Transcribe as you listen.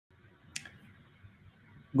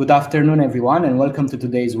Good afternoon, everyone, and welcome to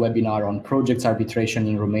today's webinar on projects arbitration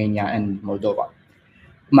in Romania and Moldova.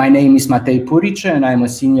 My name is Matei Purice, and I'm a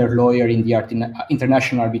senior lawyer in the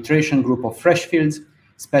international arbitration group of Freshfields,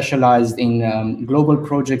 specialized in global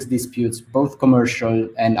projects disputes, both commercial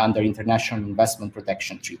and under international investment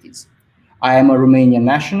protection treaties. I am a Romanian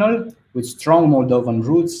national with strong Moldovan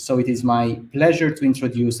roots, so it is my pleasure to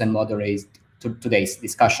introduce and moderate today's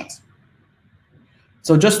discussions.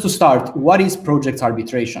 So just to start, what is projects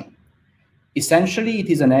arbitration? Essentially, it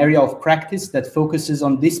is an area of practice that focuses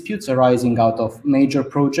on disputes arising out of major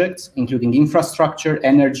projects, including infrastructure,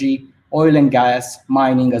 energy, oil and gas,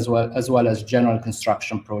 mining, as well as general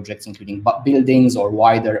construction projects, including buildings or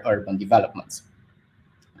wider urban developments.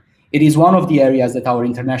 It is one of the areas that our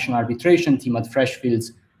international arbitration team at Freshfields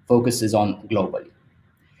focuses on globally.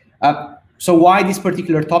 So why this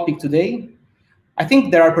particular topic today? I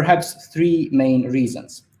think there are perhaps three main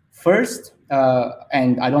reasons. First,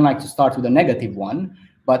 and I don't like to start with a negative one,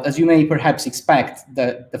 but as you may perhaps expect,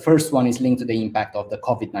 the first one is linked to the impact of the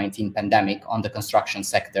COVID-19 pandemic on the construction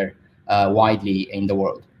sector widely in the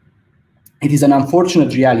world. It is an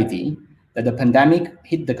unfortunate reality that the pandemic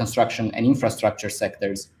hit the construction and infrastructure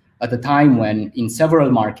sectors at a time when, in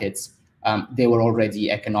several markets, they were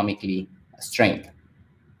already economically strained.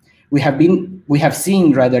 We have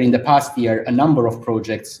seen rather in the past year a number of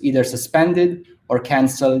projects either suspended or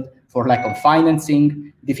cancelled for lack of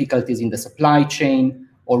financing, difficulties in the supply chain,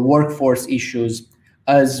 or workforce issues,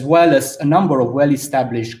 as well as a number of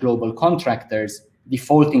well-established global contractors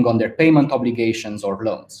defaulting on their payment obligations or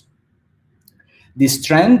loans. This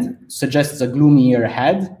trend suggests a gloomy year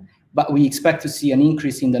ahead, but we expect to see an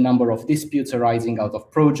increase in the number of disputes arising out of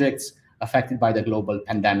projects affected by the global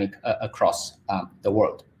pandemic across the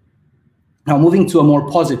world. Now, moving to a more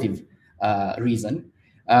positive reason,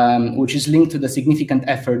 which is linked to the significant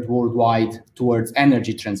effort worldwide towards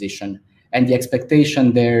energy transition and the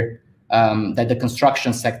expectation there that the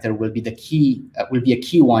construction sector will be a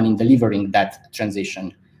key one in delivering that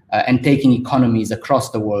transition and taking economies across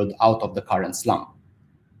the world out of the current slump.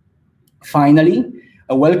 Finally,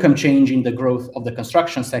 a welcome change in the growth of the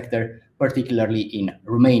construction sector, particularly in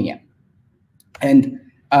Romania. And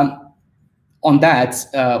on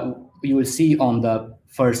that, you will see on the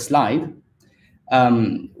first slide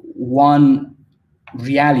one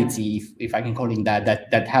reality, if I can call it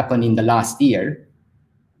that happened in the last year.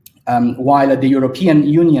 While at the European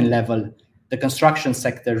Union level, the construction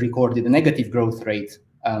sector recorded a negative growth rate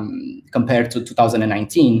compared to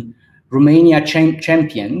 2019, Romania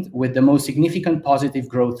championed with the most significant positive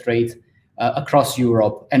growth rate across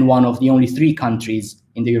Europe and one of the only 3 countries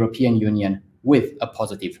in the European Union with a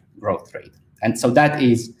positive growth rate. And so that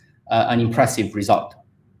is an impressive result.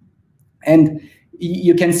 And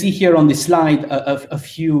you can see here on this slide a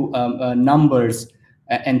few numbers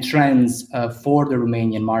and trends for the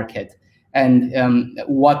Romanian market. And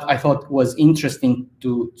what I thought was interesting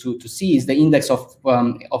to see is the index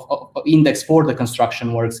index for the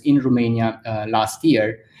construction works in Romania last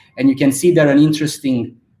year. And you can see there an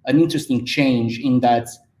interesting change in that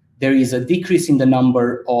there is a decrease in the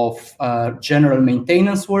number of general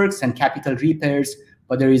maintenance works and capital repairs,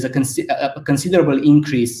 but there is a considerable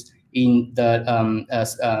increase in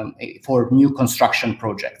the for new construction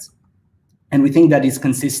projects. And we think that is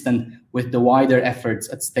consistent with the wider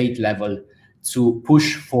efforts at state level to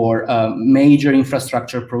push for major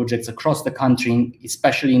infrastructure projects across the country,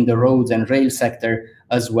 especially in the roads and rail sector,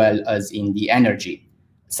 as well as in the energy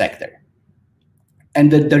sector.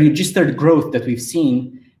 And the registered growth that we've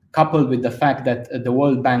seen, coupled with the fact that the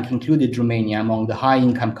World Bank included Romania among the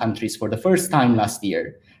high-income countries for the first time last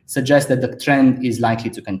year, suggests that the trend is likely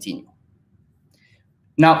to continue.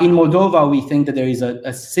 Now, in Moldova, we think that there is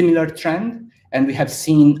a similar trend, and we have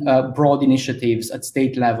seen broad initiatives at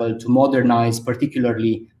state level to modernize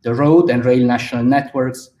particularly the road and rail national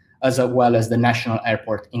networks, as well as the national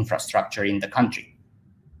airport infrastructure in the country.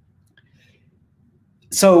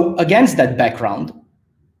 So against that background,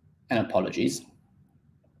 and apologies,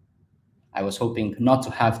 I was hoping not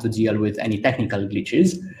to have to deal with any technical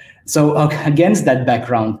glitches. So against that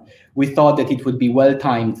background, we thought that it would be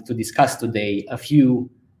well-timed to discuss today a few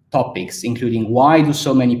topics, including why do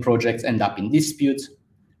so many projects end up in disputes,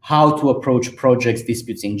 how to approach projects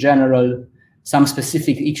disputes in general, some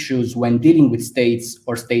specific issues when dealing with states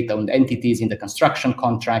or state-owned entities in the construction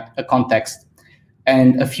context,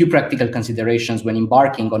 and a few practical considerations when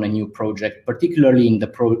embarking on a new project, particularly in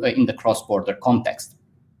the cross-border context.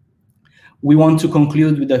 We want to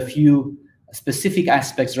conclude with a few specific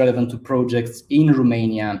aspects relevant to projects in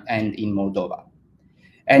Romania and in Moldova.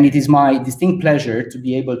 And it is my distinct pleasure to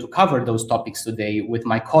be able to cover those topics today with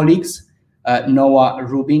my colleagues Noah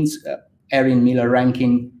Rubins, Erin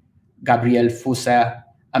Miller-Rankin, Gabriel Fusa,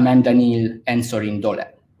 Amanda Neal, and Sorin Dolea.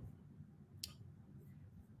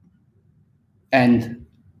 And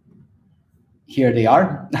here they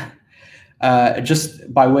are.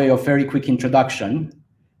 Just by way of very quick introduction,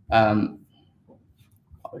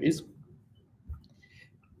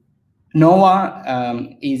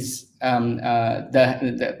 Noah is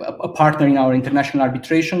a partner in our international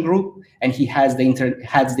arbitration group, and he heads the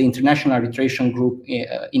international arbitration group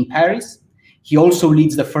in Paris. He also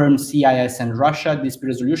leads the firm CIS and Russia dispute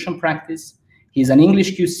resolution practice. He's an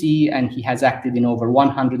English QC, and he has acted in over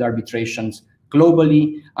 100 arbitrations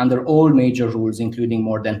globally under all major rules, including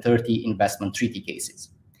more than 30 investment treaty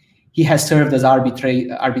cases. He has served as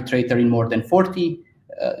arbitrator in more than 40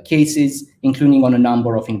 cases, including on a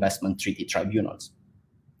number of investment treaty tribunals.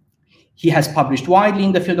 He has published widely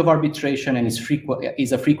in the field of arbitration and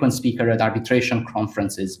is a frequent speaker at arbitration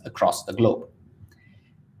conferences across the globe.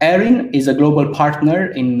 Erin is a global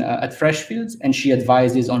partner at Freshfields, and she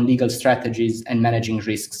advises on legal strategies and managing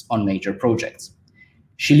risks on major projects.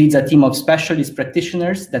 She leads a team of specialist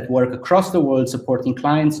practitioners that work across the world supporting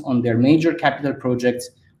clients on their major capital projects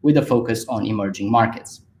with a focus on emerging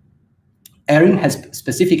markets. Erin has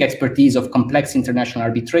specific expertise of complex international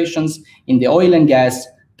arbitrations in the oil and gas,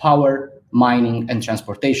 power, mining, and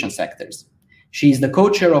transportation sectors. She is the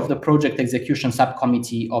co-chair of the Project Execution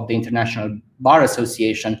Subcommittee of the International Bar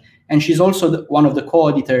Association, and she's also one of the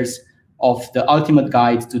co-auditors of the Ultimate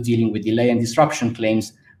Guide to Dealing with Delay and Disruption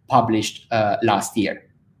Claims published last year.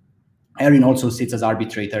 Erin also sits as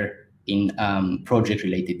arbitrator in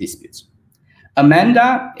project-related disputes.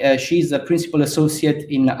 Amanda, she's a principal associate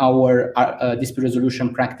in our dispute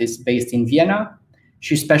resolution practice based in Vienna.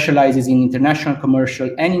 She specializes in international commercial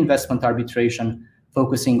and investment arbitration,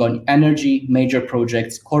 focusing on energy, major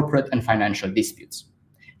projects, corporate and financial disputes.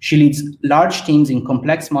 She leads large teams in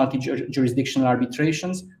complex multi-jurisdictional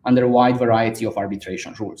arbitrations under a wide variety of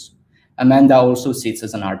arbitration rules. Amanda also sits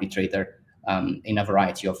as an arbitrator in a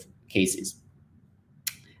variety of cases.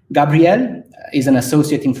 Gabriel is an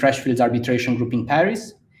associate in Freshfields Arbitration Group in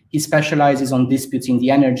Paris. He specializes on disputes in the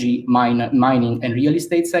energy, mining, and real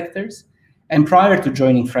estate sectors. And prior to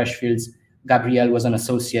joining Freshfields, Gabriel was an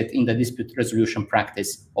associate in the dispute resolution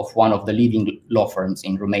practice of one of the leading law firms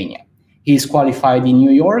in Romania. He is qualified in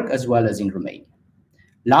New York as well as in Romania.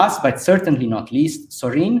 Last, but certainly not least,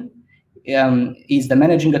 Sorin is the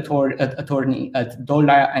managing attorney at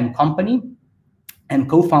Dolea Co and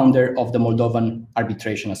co-founder of the Moldovan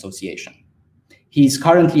Arbitration Association. He is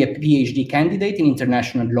currently a PhD candidate in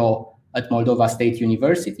international law at Moldova State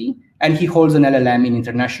University, and he holds an LLM in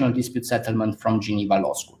international dispute settlement from Geneva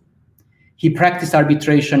Law School. He practiced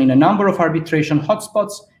arbitration in a number of arbitration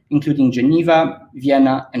hotspots, including Geneva,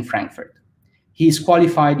 Vienna, and Frankfurt. He is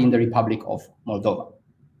qualified in the Republic of Moldova.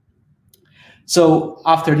 So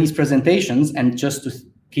after these presentations, and just to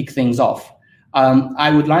kick things off, I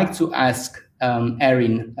would like to ask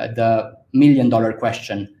Erin the million-dollar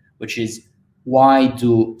question, which is, why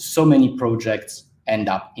do so many projects end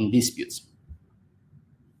up in disputes?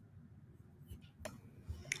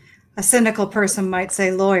 A cynical person might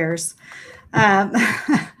say lawyers.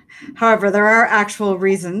 However, there are actual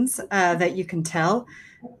reasons that you can tell.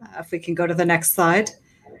 If we can go to the next slide.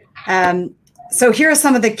 So here are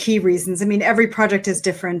some of the key reasons. I mean, every project is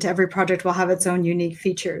different. Every project will have its own unique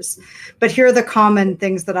features. But here are the common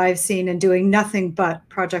things that I've seen in doing nothing but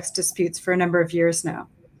projects disputes for a number of years now.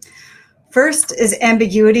 First is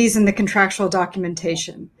ambiguities in the contractual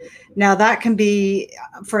documentation. Now that can be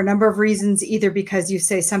for a number of reasons, either because you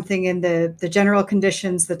say something in the general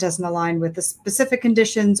conditions that doesn't align with the specific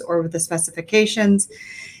conditions or with the specifications.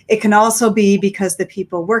 It can also be because the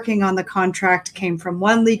people working on the contract came from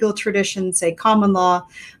one legal tradition, say common law,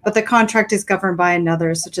 but the contract is governed by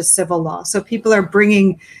another, such as civil law. So people are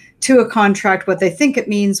bringing to a contract what they think it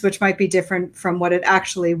means, which might be different from what it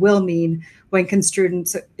actually will mean when construed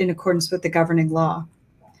in accordance with the governing law.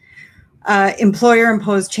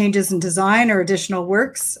 Employer-imposed changes in design or additional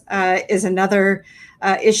works is another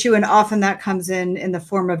issue, and often that comes in the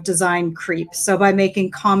form of design creep. So by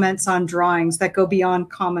making comments on drawings that go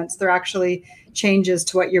beyond comments, they're actually changes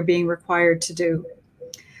to what you're being required to do.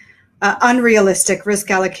 Unrealistic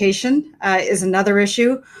risk allocation is another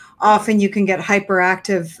issue. Often you can get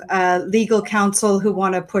hyperactive legal counsel who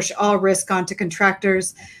want to push all risk onto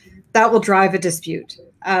contractors. That will drive a dispute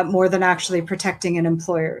more than actually protecting an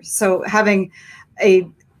employer. So having a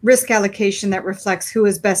risk allocation that reflects who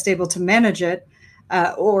is best able to manage it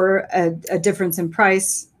or a difference in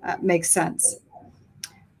price makes sense.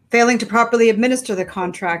 Failing to properly administer the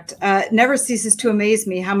contract. Never ceases to amaze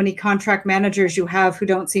me how many contract managers you have who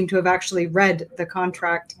don't seem to have actually read the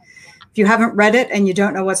contract. If you haven't read it and you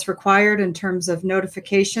don't know what's required in terms of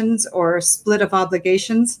notifications or split of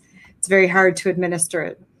obligations, it's very hard to administer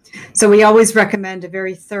it. So we always recommend a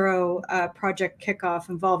very thorough project kickoff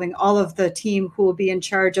involving all of the team who will be in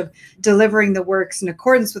charge of delivering the works in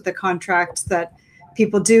accordance with the contract, so that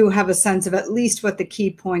people do have a sense of at least what the key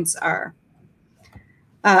points are.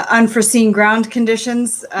 Unforeseen ground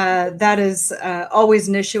conditions, that is always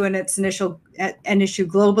an issue, and it's an issue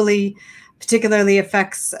globally, particularly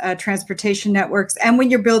affects transportation networks, and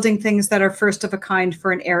when you're building things that are first of a kind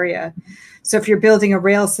for an area. So if you're building a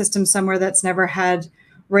rail system somewhere that's never had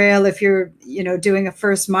rail, if you're doing a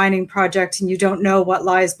first mining project and you don't know what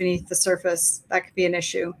lies beneath the surface, that could be an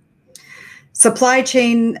issue. Supply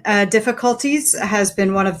chain difficulties has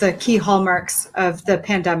been one of the key hallmarks of the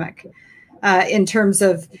pandemic. In terms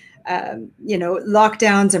of,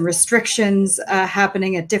 lockdowns and restrictions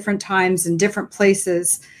happening at different times in different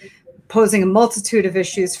places, posing a multitude of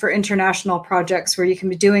issues for international projects, where you can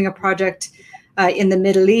be doing a project in the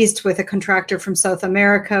Middle East with a contractor from South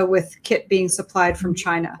America with kit being supplied from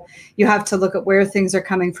China. You have to look at where things are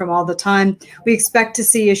coming from all the time. We expect to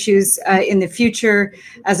see issues in the future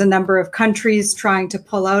as a number of countries trying to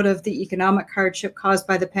pull out of the economic hardship caused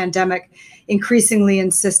by the pandemic increasingly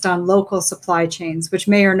insist on local supply chains, which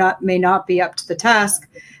may not be up to the task,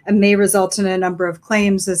 and may result in a number of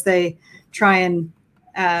claims as they try and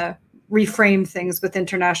reframe things with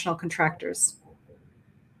international contractors.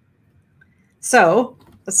 So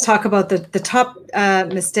let's talk about the top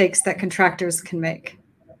mistakes that contractors can make.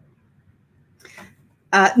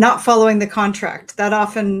 Not following the contract. That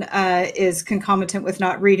often is concomitant with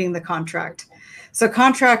not reading the contract. So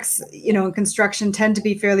contracts, in construction tend to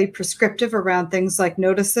be fairly prescriptive around things like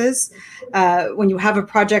notices. When you have a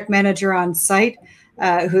project manager on site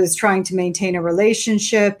who is trying to maintain a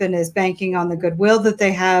relationship and is banking on the goodwill that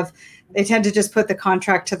they have, they tend to just put the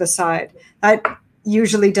contract to the side. That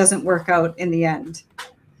usually doesn't work out in the end.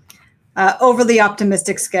 Overly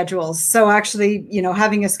optimistic schedules. So actually,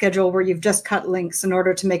 having a schedule where you've just cut links in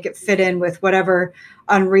order to make it fit in with whatever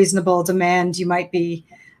unreasonable demand you might be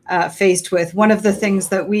faced with. One of the things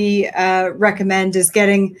that we recommend is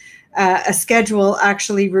getting a schedule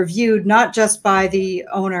actually reviewed, not just by the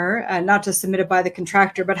owner, not just submitted by the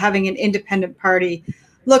contractor, but having an independent party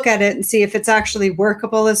look at it and see if it's actually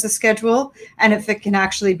workable as a schedule and if it can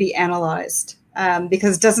actually be analyzed.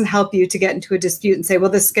 Because it doesn't help you to get into a dispute and say,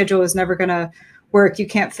 well, this schedule is never going to work. You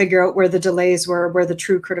can't figure out where the delays were, where the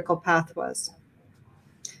true critical path was.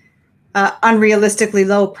 Unrealistically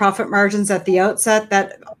low profit margins at the outset,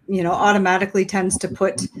 that automatically tends to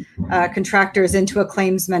put contractors into a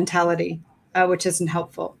claims mentality, which isn't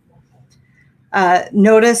helpful.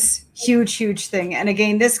 Notice, huge thing. And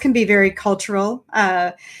again, this can be very cultural.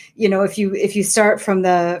 If you start from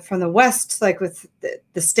the West, like with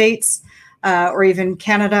the States, or even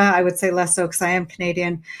Canada, I would say less so because I am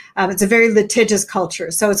Canadian. It's a very litigious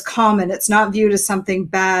culture. So it's common. It's not viewed as something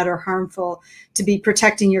bad or harmful to be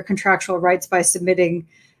protecting your contractual rights by submitting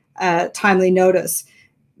timely notice.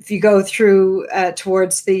 If you go through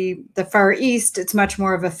towards the Far East, it's much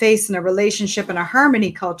more of a face and a relationship and a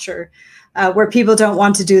harmony culture where people don't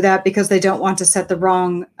want to do that because they don't want to set the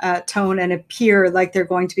wrong tone and appear like they're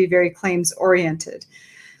going to be very claims oriented.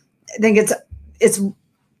 I think it's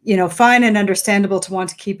fine and understandable to want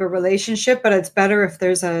to keep a relationship, but it's better if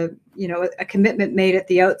there's a commitment made at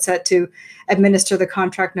the outset to administer the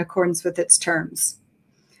contract in accordance with its terms.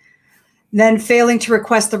 Then failing to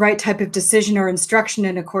request the right type of decision or instruction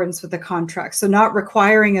in accordance with the contract. So not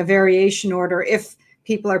requiring a variation order if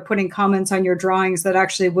people are putting comments on your drawings that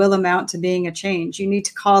actually will amount to being a change. You need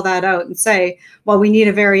to call that out and say, well, we need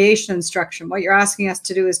a variation instruction. What you're asking us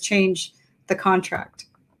to do is change the contract.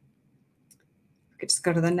 Just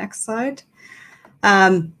go to the next slide.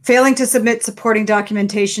 Failing to submit supporting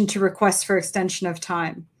documentation to requests for extension of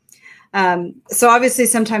time. So obviously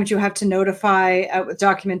sometimes you have to notify with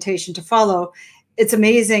documentation to follow. It's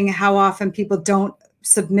amazing how often people don't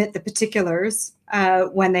submit the particulars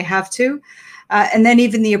when they have to. And then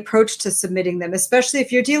even the approach to submitting them, especially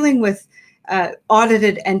if you're dealing with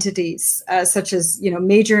audited entities such as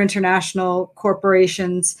major international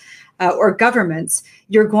corporations, or governments,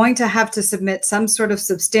 you're going to have to submit some sort of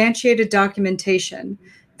substantiated documentation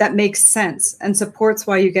that makes sense and supports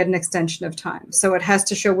why you get an extension of time. So it has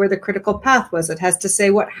to show where the critical path was. It has to say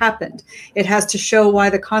what happened. It has to show why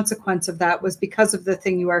the consequence of that was because of the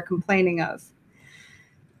thing you are complaining of.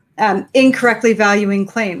 Incorrectly valuing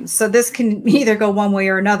claims. So this can either go one way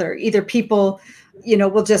or another. Either people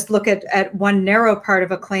will just look at one narrow part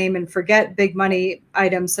of a claim and forget big money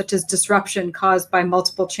items such as disruption caused by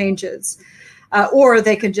multiple changes. Or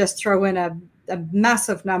they could just throw in a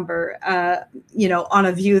massive number, on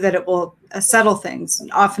a view that it will settle things.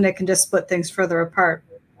 And often it can just split things further apart.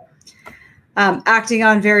 Acting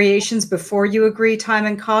on variations before you agree time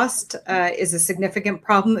and cost is a significant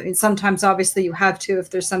problem. I mean, sometimes, obviously, you have to if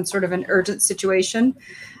there's some sort of an urgent situation,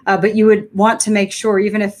 but you would want to make sure,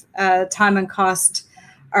 even if time and cost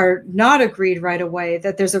are not agreed right away,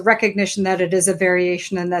 that there's a recognition that it is a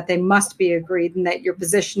variation and that they must be agreed, and that your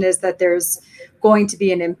position is that there's going to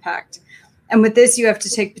be an impact. And with this, you have to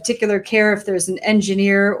take particular care if there's an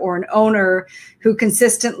engineer or an owner who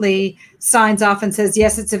consistently signs off and says,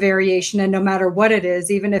 yes, it's a variation, and no matter what it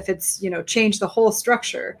is, even if it's, changed the whole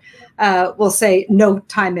structure, will say no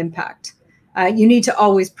time impact. You need to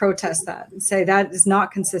always protest that and say that is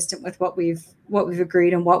not consistent with what we've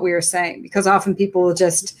agreed and what we are saying, because often people will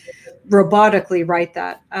just robotically write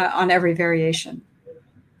that on every variation.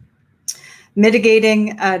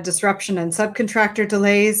 Mitigating disruption and subcontractor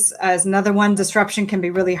delays is another one. Disruption can be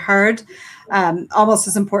really hard. Almost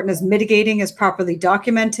as important as mitigating is properly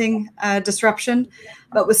documenting disruption.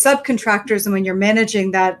 But with subcontractors, and when you're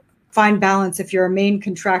managing that fine balance, if you're a main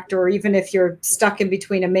contractor, or even if you're stuck in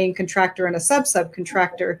between a main contractor and a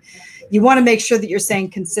subcontractor, you want to make sure that you're saying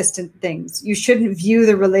consistent things. You shouldn't view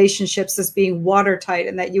the relationships as being watertight,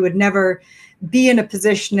 and that you would never be in a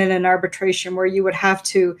position in an arbitration where you would have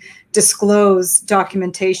to disclose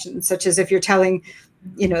documentation, such as if you're telling,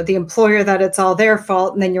 the employer that it's all their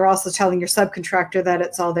fault, and then you're also telling your subcontractor that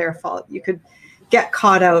it's all their fault. You could get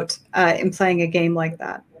caught out in playing a game like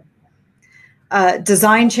that.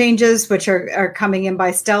 Design changes, which are coming in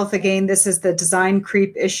by stealth. Again, this is the design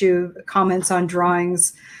creep issue, comments on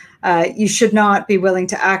drawings. You should not be willing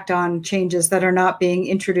to act on changes that are not being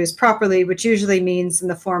introduced properly, which usually means in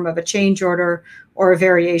the form of a change order or a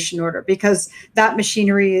variation order, because that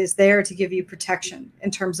machinery is there to give you protection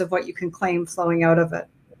in terms of what you can claim flowing out of it.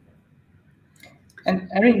 And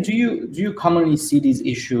Erin, do you commonly see these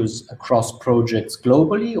issues across projects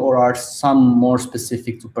globally, or are some more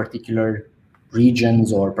specific to particular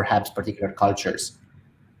regions or perhaps particular cultures?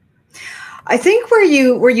 I think where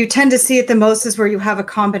you tend to see it the most is where you have a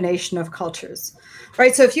combination of cultures,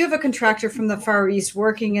 right? So if you have a contractor from the Far East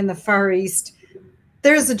working in the Far East,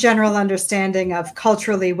 there's a general understanding of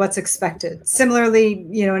culturally what's expected. Similarly,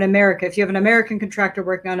 in America, if you have an American contractor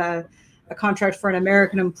working on a contract for an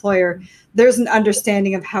American employer, there's an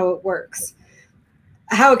understanding of how it works.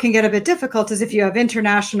 How it can get a bit difficult is if you have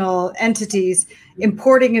international entities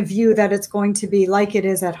importing a view that it's going to be like it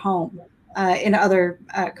is at home. In other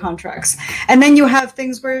contracts. And then you have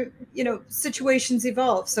things where, situations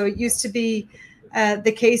evolve. So it used to be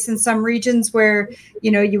the case in some regions where,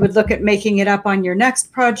 you would look at making it up on your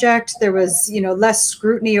next project. There was, less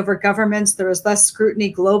scrutiny over governments. There was less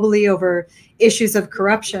scrutiny globally over issues of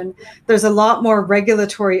corruption. There's a lot more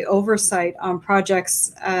regulatory oversight on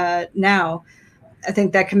projects now. I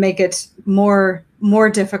think that can make it more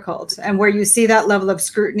difficult. And where you see that level of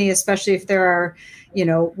scrutiny, especially if there are,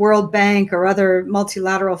 World Bank or other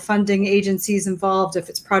multilateral funding agencies involved, if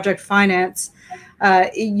it's project finance,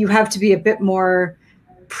 you have to be a bit more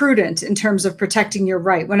prudent in terms of protecting your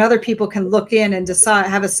right. When other people can look in and decide,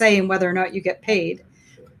 have a say in whether or not you get paid,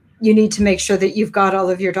 you need to make sure that you've got all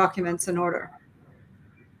of your documents in order.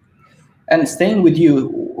 And staying with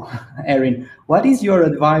you, Erin, what is your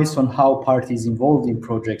advice on how parties involved in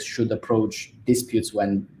projects should approach disputes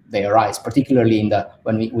when they arise, particularly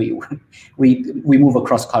when we move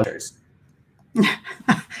across cultures?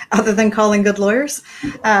 Other than calling good lawyers?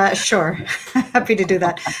 Sure, happy to do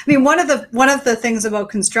that. I mean, one of the things about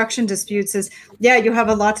construction disputes is, yeah, you have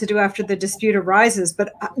a lot to do after the dispute arises,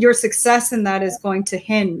 but your success in that is going to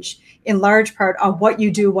hinge in large part on what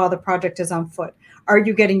you do while the project is on foot. Are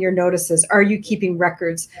you getting your notices? Are you keeping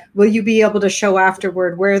records? Will you be able to show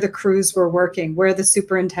afterward where the crews were working, where the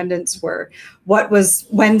superintendents were,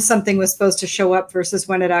 when something was supposed to show up versus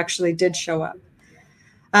when it actually did show up?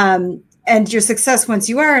 And your success once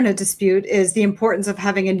you are in a dispute is the importance of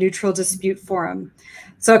having a neutral dispute forum.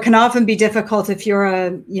 So it can often be difficult if you're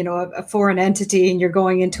a foreign entity and you're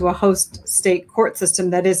going into a host state court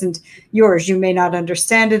system that isn't yours. You may not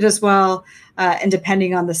understand it as well. And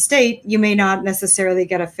depending on the state, you may not necessarily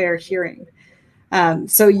get a fair hearing.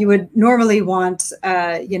 So you would normally want,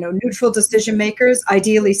 neutral decision makers,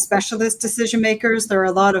 ideally specialist decision makers. There are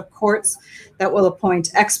a lot of courts that will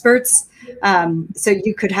appoint experts. So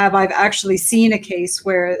you could have, I've actually seen a case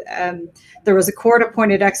where there was a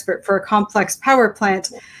court-appointed expert for a complex power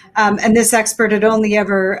plant, and this expert had only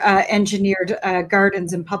ever engineered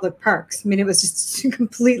gardens in public parks. I mean, it was just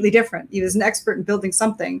completely different. He was an expert in building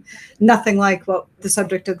something, nothing like what the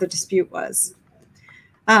subject of the dispute was.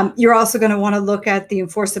 You're also going to want to look at the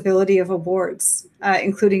enforceability of awards,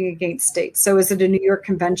 including against states. So is it a New York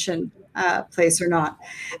Convention place or not?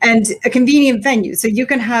 And a convenient venue. So you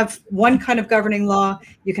can have one kind of governing law,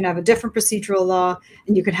 you can have a different procedural law,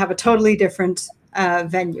 and you can have a totally different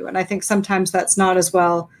venue. And I think sometimes that's not as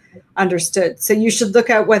well understood. So you should look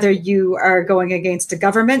at whether you are going against a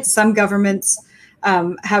government. Some governments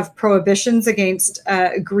have prohibitions against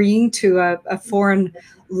agreeing to a foreign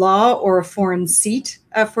law or a foreign seat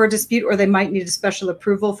for a dispute, or they might need a special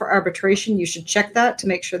approval for arbitration. You should check that to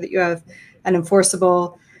make sure that you have an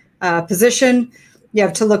enforceable position. You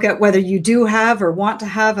have to look at whether you do have or want to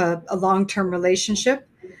have a long-term relationship,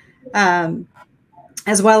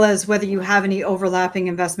 as well as whether you have any overlapping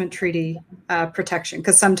investment treaty protection,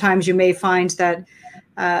 because sometimes you may find that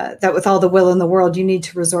that with all the will in the world, you need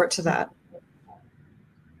to resort to that.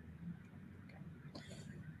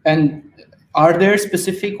 And are there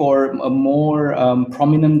specific or more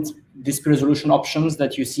prominent dispute resolution options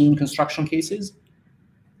that you see in construction cases?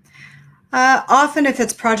 Often, if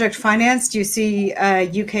it's project financed, you see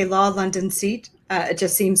UK law, London seat. It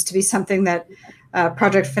just seems to be something that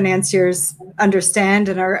project financiers understand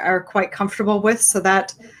and are quite comfortable with. So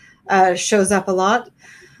that shows up a lot.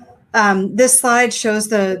 This slide shows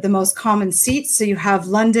the most common seats. So you have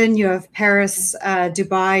London, you have Paris,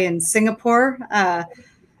 Dubai, and Singapore.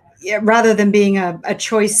 Rather than being a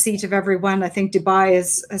choice seat of everyone, I think Dubai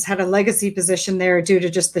has had a legacy position there due to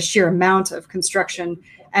just the sheer amount of construction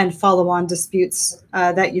and follow-on disputes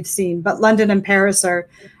that you've seen. But London and Paris are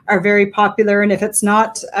very popular. And if it's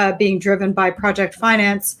not being driven by project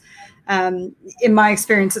finance, in my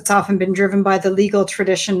experience, it's often been driven by the legal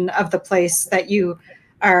tradition of the place that you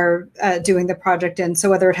are doing the project in. So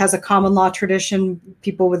whether it has a common law tradition,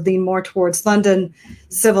 people would lean more towards London.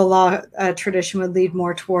 Civil law tradition would lead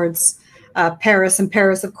more towards Paris. And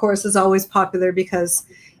Paris, of course, is always popular because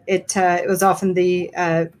it was often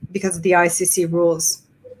because of the ICC rules.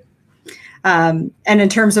 And in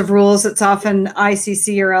terms of rules, it's often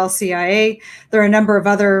ICC or LCIA. There are a number of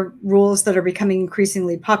other rules that are becoming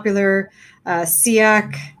increasingly popular.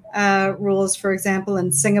 SIAC rules, for example,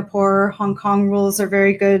 in Singapore. Hong Kong rules are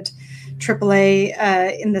very good.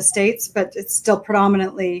 AAA in the States, but it's still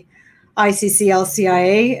predominantly ICC,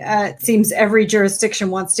 LCIA. It seems every jurisdiction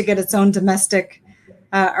wants to get its own domestic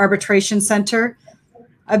arbitration center.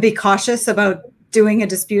 I'd be cautious about doing a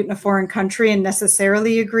dispute in a foreign country and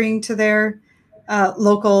necessarily agreeing to their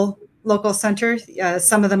local center.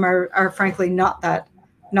 Some of them are frankly not that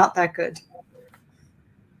good.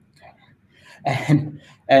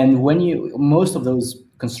 And when most of those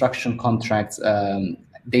construction contracts,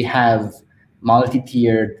 they have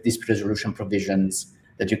multi-tiered dispute resolution provisions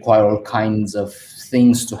that require all kinds of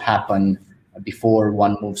things to happen before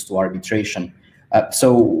one moves to arbitration.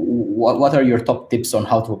 So what are your top tips on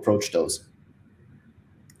how to approach those?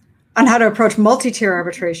 On how to approach multi-tier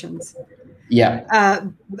arbitrations? Yeah.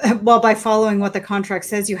 Well, by following what the contract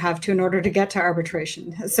says you have to in order to get to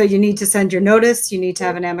arbitration. So you need to send your notice, you need to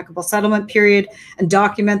have an amicable settlement period and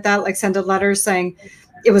document that, like send a letter saying,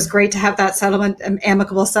 it was great to have that settlement,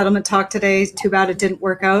 amicable settlement talk today. Too bad it didn't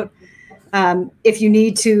work out. If you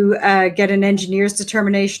need to get an engineer's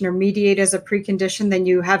determination or mediate as a precondition, then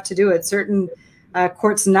you have to do it. Certain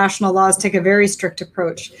courts and national laws take a very strict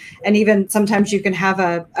approach. And even sometimes you can have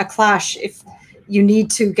a clash if you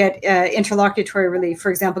need to get interlocutory relief.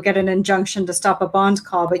 For example, get an injunction to stop a bond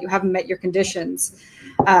call, but you haven't met your conditions.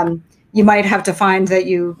 You might have to find that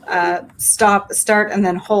you start, and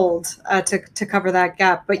then hold to cover that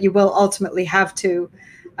gap, but you will ultimately have to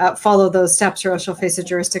follow those steps or else you'll face a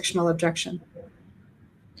jurisdictional objection.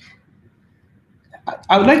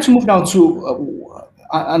 I would like to move now to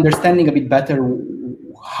understanding a bit better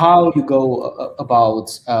how you go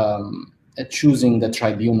about choosing the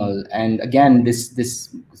tribunal. And again, this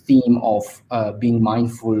theme of being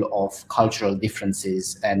mindful of cultural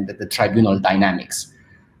differences and the tribunal dynamics.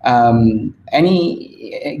 Given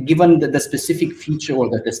the specific feature or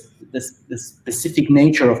the specific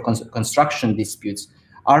nature of construction disputes,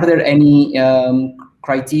 are there any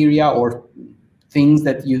criteria or things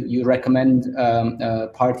that you recommend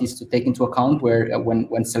parties to take into account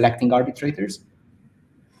when selecting arbitrators?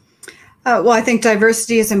 Well, I think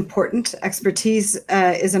diversity is important. Expertise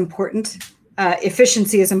is important.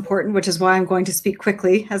 Efficiency is important, which is why I'm going to speak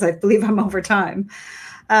quickly, as I believe I'm over time.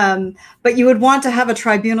 But you would want to have a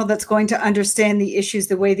tribunal that's going to understand the issues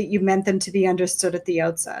the way that you meant them to be understood at the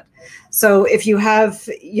outset. So if you have,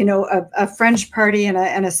 you know, a French party and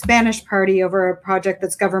a Spanish party over a project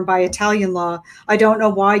that's governed by Italian law, I don't know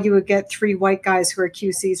why you would get 3 white guys who are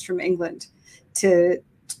QCs from England to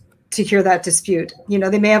hear that dispute. You know,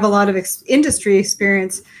 they may have a lot of industry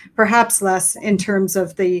experience, perhaps less in terms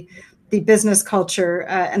of the business culture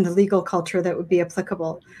and the legal culture that would be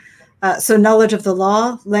applicable. So knowledge of the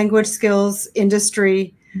law, language skills,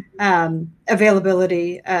 industry,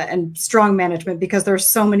 availability, and strong management, because there are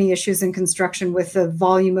so many issues in construction with the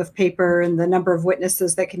volume of paper and the number of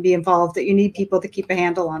witnesses that can be involved that you need people to keep a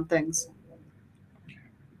handle on things.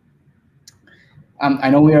 I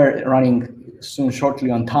know we are running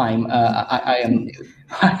shortly on time. I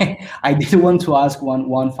did want to ask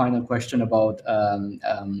one final question about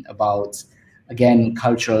again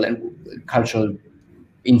cultural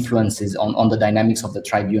influences on the dynamics of the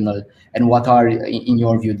tribunal, and what are, in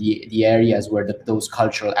your view, the areas where those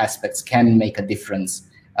cultural aspects can make a difference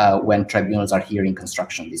when tribunals are hearing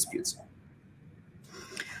construction disputes?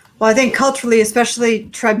 Well, I think culturally, especially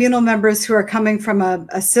tribunal members who are coming from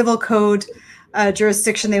a civil code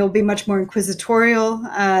jurisdiction, they will be much more inquisitorial.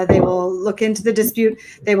 They will look into the dispute.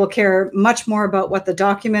 They will care much more about what the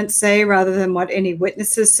documents say rather than what any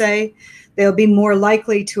witnesses say. They'll be more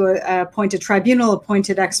likely to appoint a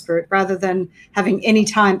tribunal-appointed expert rather than having any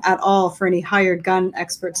time at all for any hired gun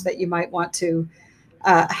experts that you might want to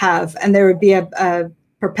have. And there would be a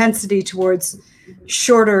propensity towards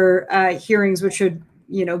shorter hearings, which would,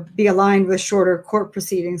 you know, be aligned with shorter court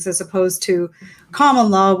proceedings, as opposed to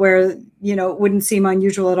common law, where, you know, it wouldn't seem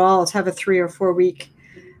unusual at all to have a 3 or 4 week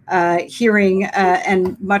hearing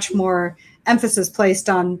and much more emphasis placed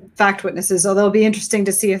on fact witnesses, although it'll be interesting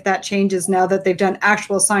to see if that changes now that they've done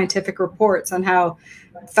actual scientific reports on how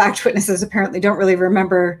fact witnesses apparently don't really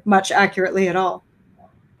remember much accurately at all.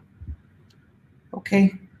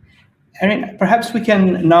 Okay. Erin, perhaps we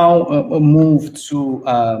can now move to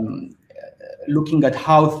looking at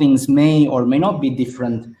how things may or may not be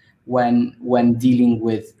different when dealing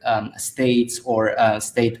with states or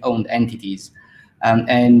state-owned entities.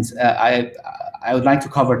 I would like to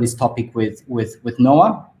cover this topic with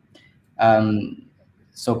Noah.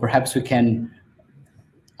 So perhaps we can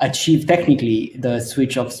achieve technically the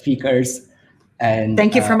switch of speakers. And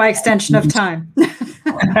thank you for my extension of time.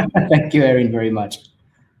 Thank you, Erin, very much.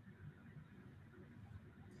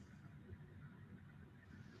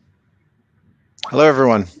 Hello,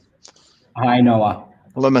 everyone. Hi, Noah.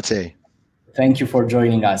 Hello, Martie. Thank you for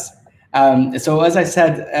joining us. So as I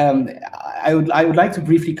said, I would like to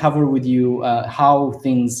briefly cover with you how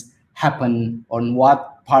things happen, on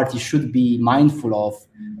what parties should be mindful of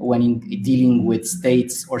when dealing with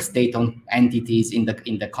states or state-owned entities in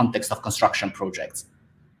the context of construction projects.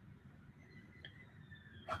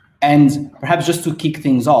 And perhaps just to kick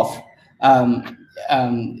things off,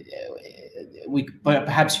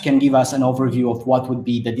 perhaps you can give us an overview of what would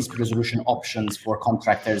be the dispute resolution options for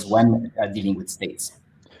contractors when dealing with states.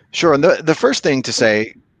 Sure. And the first thing to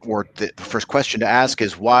say, or the first question to ask,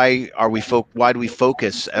 is why do we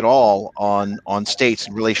focus at all on states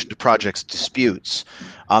in relation to projects disputes?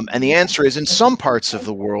 And the answer is, in some parts of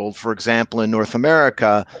the world, for example, in North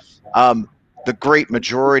America, the great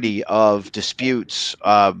majority of disputes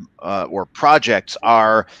or projects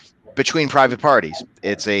are between private parties.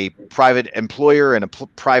 It's a private employer and a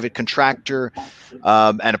private contractor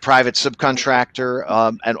and a private subcontractor,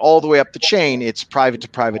 and all the way up the chain, it's private to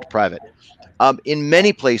private to private. In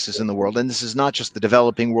many places in the world, and this is not just the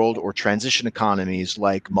developing world or transition economies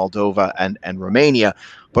like Moldova and Romania,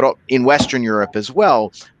 but in Western Europe as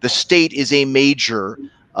well, the state is a major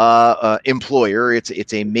employer.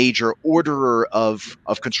 It's a major orderer of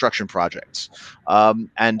construction projects,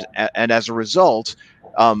 and as a result,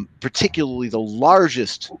 particularly the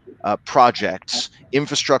largest projects,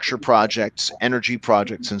 infrastructure projects, energy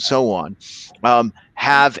projects, and so on,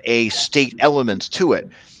 have a state element to it.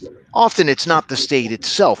 Often it's not the state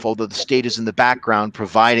itself, although the state is in the background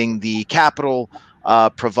providing the capital,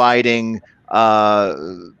 providing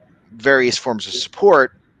various forms of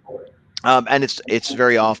support. And it's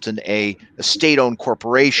very often a state-owned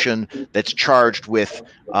corporation that's charged with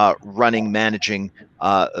running, managing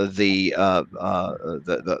the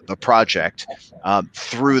project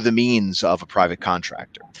through the means of a private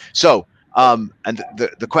contractor. So, and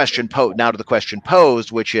the question now to the question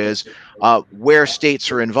posed, which is where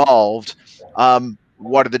states are involved.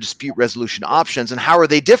 what are the dispute resolution options, and how are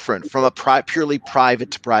they different from a purely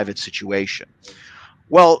private to private situation?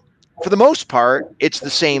 Well, for the most part, it's the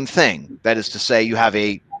same thing. That is to say,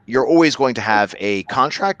 you're always going to have a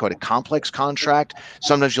contract, called a complex contract.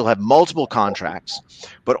 Sometimes you'll have multiple contracts,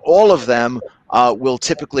 but all of them will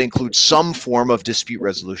typically include some form of dispute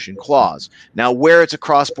resolution clause. Now, where it's a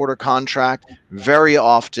cross-border contract, very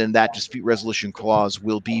often that dispute resolution clause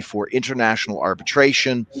will be for international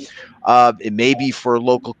arbitration. It may be for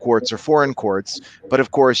local courts or foreign courts, but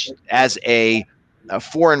of course, as a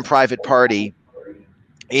foreign private party,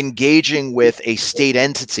 engaging with a state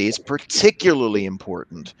entity is particularly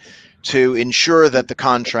important to ensure that the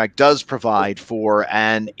contract does provide for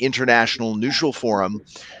an international neutral forum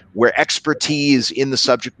where expertise in the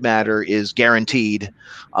subject matter is guaranteed,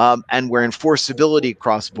 and where enforceability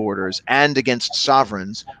across borders and against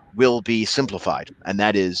sovereigns will be simplified. And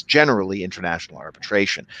that is generally international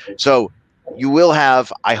arbitration. So you will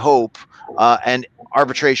have, I hope, an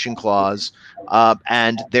arbitration clause,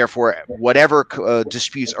 and therefore whatever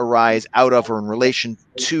disputes arise out of or in relation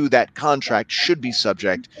to that contract should be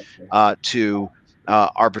subject to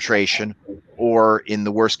arbitration, or in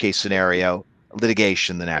the worst case scenario,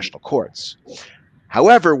 litigation in the national courts.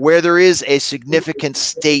 However, where there is a significant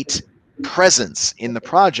state presence in the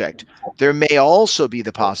project, there may also be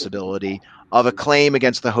the possibility of a claim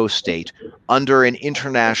against the host state under an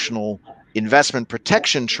international investment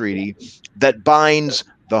protection treaty that binds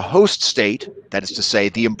the host state, that is to say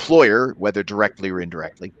the employer, whether directly or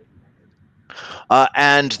indirectly,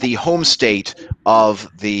 and the home state of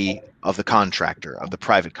the contractor, of the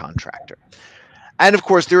private contractor. And of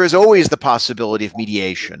course, there is always the possibility of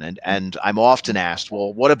mediation. And I'm often asked,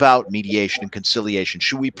 well, what about mediation and conciliation?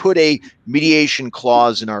 Should we put a mediation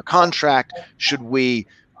clause in our contract? Should we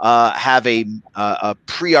have a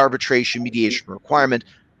pre-arbitration mediation requirement?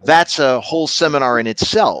 That's a whole seminar in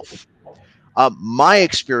itself. My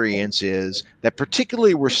experience is that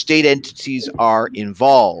particularly where state entities are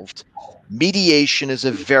involved, mediation is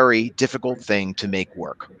a very difficult thing to make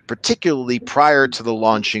work, particularly prior to the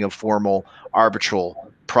launching of formal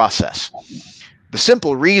arbitral process. The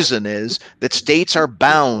simple reason is that states are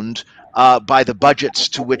bound by the budgets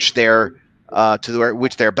to which they're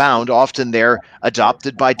bound. Often they're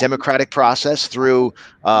adopted by democratic process through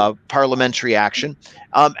parliamentary action.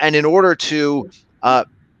 And in order to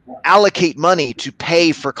allocate money to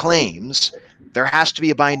pay for claims, there has to be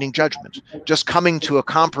a binding judgment. Just coming to a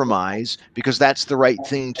compromise because that's the right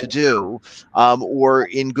thing to do, or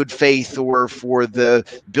in good faith, or for the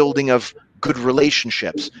building of good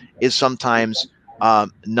relationships, is sometimes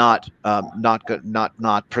not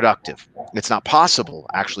productive. It's not possible,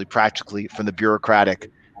 actually, practically, from the bureaucratic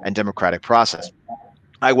and democratic process.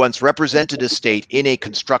 I once represented a state in a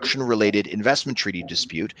construction-related investment treaty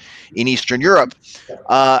dispute in Eastern Europe,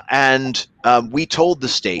 and we told the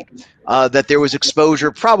state that there was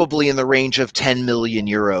exposure probably in the range of 10 million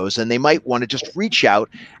euros, and they might want to just reach out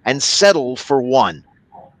and settle for one.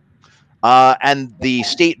 And the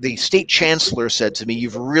state chancellor said to me,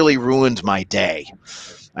 "You've really ruined my day."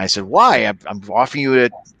 I said, "Why? I'm offering you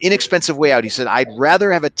an inexpensive way out." He said, "I'd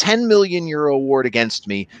rather have a 10 million euro award against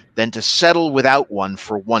me than to settle without one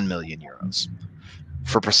for 1 million euros.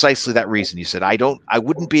 For precisely that reason," he said, I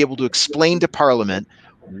wouldn't be able to explain to Parliament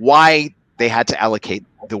why they had to allocate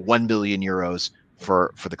the 1 million euros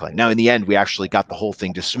for the claim. Now, in the end, we actually got the whole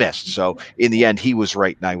thing dismissed. So in the end, he was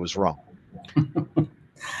right and I was wrong.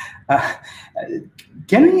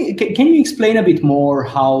 Can you explain a bit more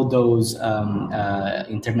how those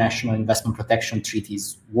international investment protection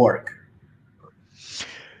treaties work?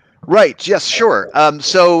 Right. Yes, sure.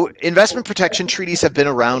 So investment protection treaties have been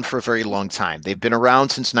around for a very long time. They've been around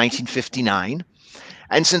since 1959.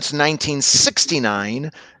 And since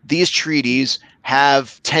 1969, these treaties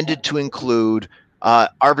have tended to include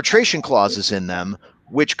arbitration clauses in them,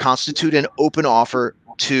 which constitute an open offer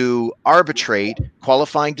to arbitrate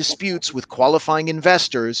qualifying disputes with qualifying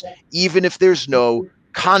investors, even if there's no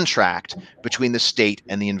contract between the state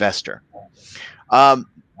and the investor.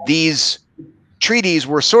 These treaties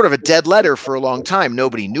were sort of a dead letter for a long time.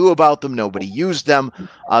 Nobody knew about them. Nobody used them.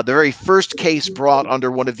 The very first case brought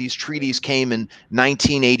under one of these treaties came in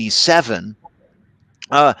 1987.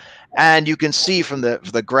 And you can see from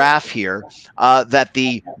the graph here that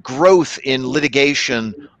the growth in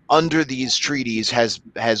litigation under these treaties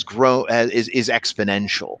has grown, is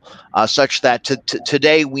exponential, such that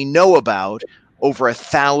today we know about over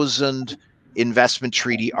 1,000 investment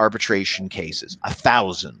treaty arbitration cases.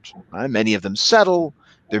 1,000. Many of them settle.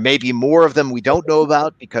 There may be more of them we don't know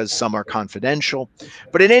about because some are confidential.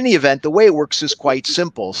 But in any event, the way it works is quite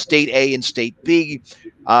simple. State A and State B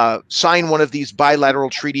sign one of these bilateral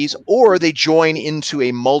treaties, or they join into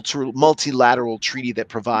a multilateral treaty that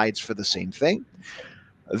provides for the same thing.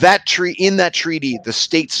 In that treaty, the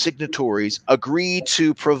state signatories agree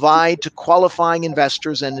to provide to qualifying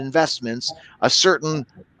investors and investments a certain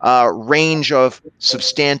range of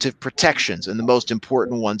substantive protections. And the most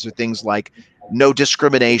important ones are things like no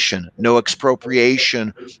discrimination, no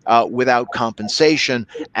expropriation without compensation,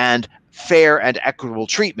 and fair and equitable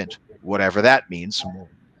treatment, whatever that means. We'll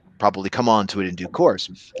probably come on to it in due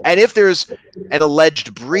course. And if there's an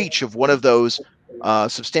alleged breach of one of those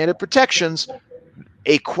substantive protections,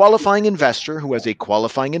 a qualifying investor who has a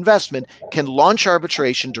qualifying investment can launch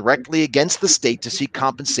arbitration directly against the state to seek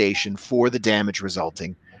compensation for the damage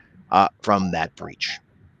resulting from that breach.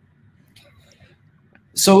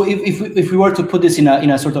 So if we were to put this in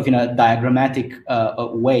a sort of diagrammatic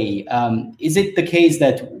way, is it the case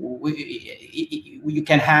that you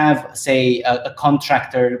can have, say, a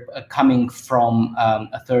contractor coming from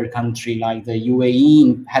a third country like the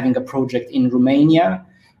UAE having a project in Romania,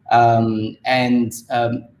 and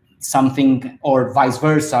something, or vice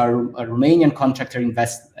versa, a Romanian contractor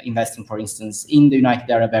investing, for instance, in the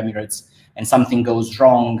United Arab Emirates, and something goes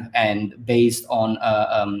wrong, and based on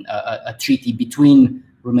a treaty between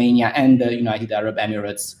Romania and the United Arab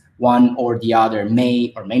Emirates, one or the other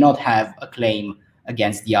may or may not have a claim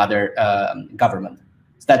against the other government.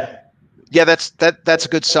 Is that? Yeah, that's a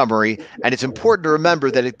good summary, and it's important to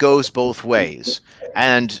remember that it goes both ways.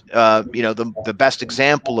 And you know, the best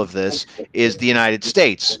example of this is the United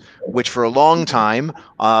States, which for a long time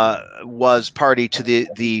was party to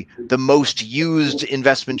the most used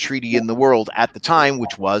investment treaty in the world at the time,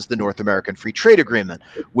 which was the North American Free Trade Agreement,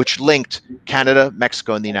 which linked Canada,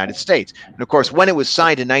 Mexico, and the United States. And of course, when it was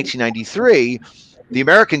signed in 1993, the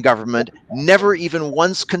American government never even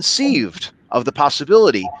once conceived of the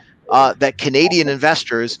possibility that Canadian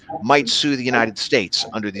investors might sue the United States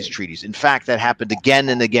under these treaties. In fact, that happened again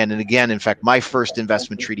and again and again. In fact, my first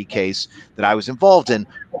investment treaty case that I was involved in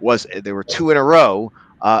there were 2 in a row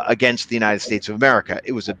against the United States of America.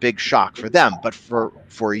 It was a big shock for them. But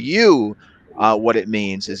for you, what it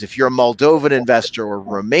means is if you're a Moldovan investor or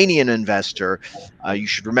Romanian investor, you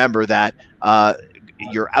should remember that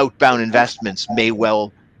your outbound investments may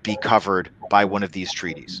well be covered by one of these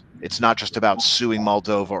treaties. It's not just about suing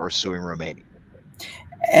Moldova or suing Romania.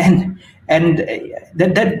 And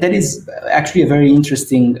that is actually a very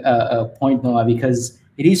interesting point, Noah, because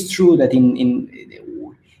it is true that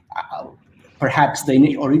perhaps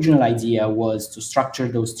the original idea was to structure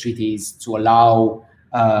those treaties to allow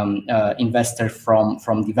investors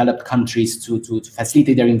from developed countries to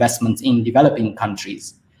facilitate their investments in developing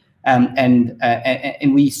countries. And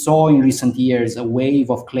we saw in recent years a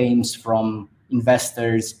wave of claims from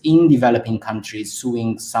investors in developing countries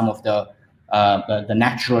suing some of the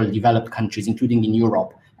natural developed countries, including in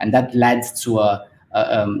Europe, and that led to a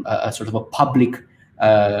sort of a public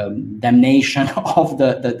damnation of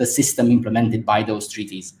the system implemented by those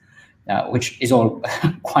treaties, which is all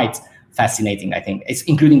quite fascinating, I think. It's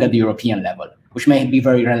including at the European level, which may be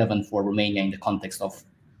very relevant for Romania in the context of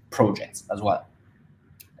projects as well.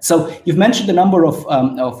 So you've mentioned a number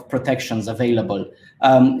of protections available.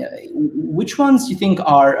 Which ones do you think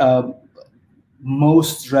are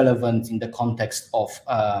most relevant in the context of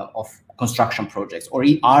construction projects, or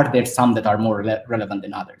are there some that are more relevant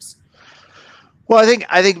than others? Well,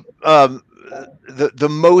 I think the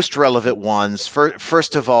most relevant ones,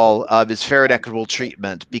 first of all, is fair and equitable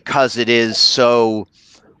treatment, because it is so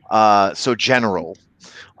general.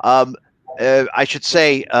 I should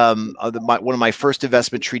say one of my first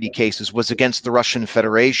investment treaty cases was against the Russian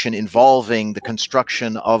Federation, involving the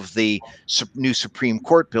construction of the new Supreme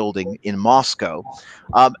Court building in Moscow.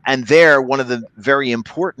 And there, one of the very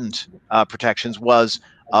important protections was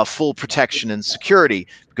full protection and security,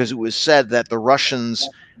 because it was said that the Russians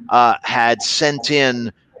had sent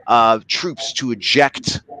in troops to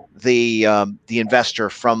eject the investor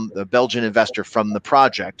from the Belgian investor from the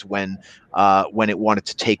project when it wanted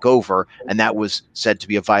to take over, and that was said to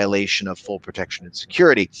be a violation of full protection and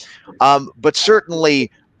security. But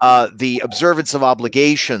certainly the observance of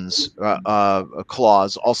obligations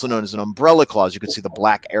clause, also known as an umbrella clause, you can see the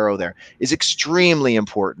black arrow there, is extremely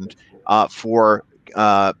important for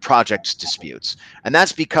project disputes. And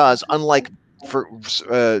that's because, unlike for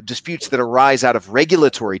disputes that arise out of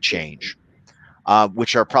regulatory change,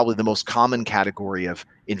 which are probably the most common category of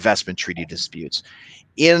investment treaty disputes,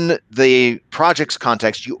 in the project's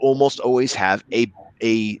context, you almost always have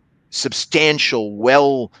a substantial,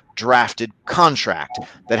 well-drafted contract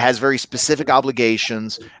that has very specific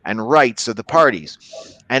obligations and rights of the parties.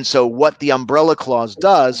 And so what the umbrella clause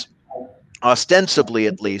does ostensibly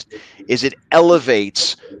at least, is it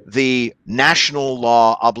elevates the national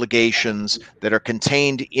law obligations that are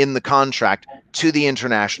contained in the contract to the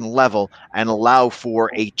international level and allow for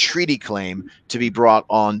a treaty claim to be brought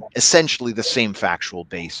on essentially the same factual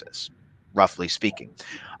basis, roughly speaking.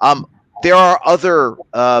 There are other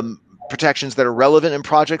protections that are relevant in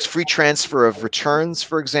projects. Free transfer of returns,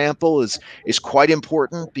 for example, is quite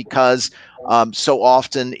important because so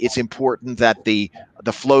often it's important that the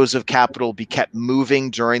flows of capital be kept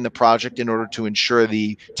moving during the project in order to ensure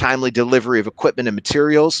the timely delivery of equipment and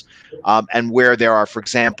materials. And where there are, for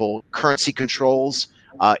example, currency controls,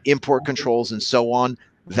 import controls, and so on,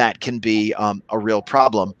 that can be a real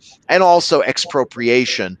problem. And also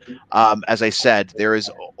expropriation. As I said, there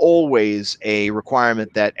is always a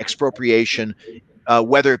requirement that expropriation,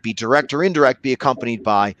 whether it be direct or indirect, be accompanied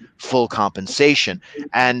by full compensation.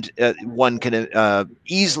 And one can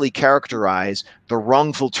easily characterize the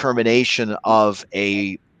wrongful termination of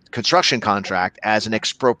a construction contract as an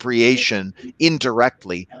expropriation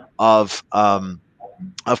indirectly of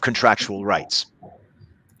contractual rights.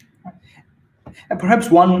 And perhaps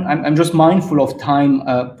one, I'm just mindful of time,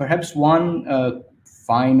 perhaps one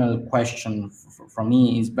final question from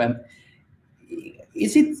me is, but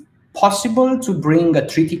is it possible to bring a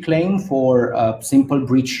treaty claim for a simple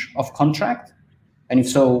breach of contract? And if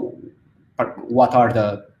so, what are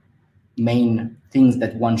the main things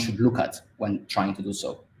that one should look at when trying to do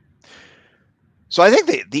so? So I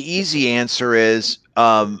think the easy answer is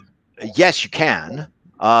yes, you can,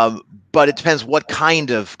 but it depends what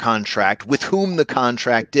kind of contract, with whom the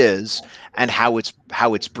contract is, and how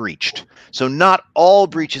it's breached. So not all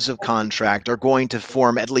breaches of contract are going to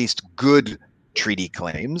form at least good treaty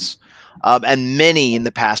claims, and many in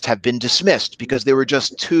the past have been dismissed because they were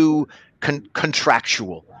just too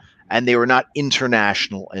contractual and they were not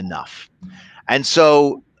international enough. And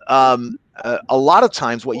so a lot of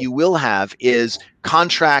times what you will have is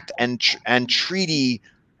contract and treaty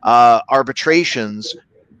arbitrations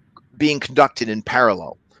being conducted in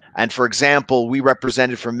parallel. And for example, we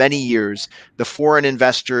represented for many years the foreign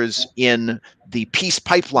investors in the peace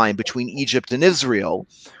pipeline between Egypt and Israel,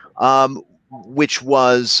 which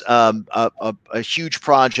was a huge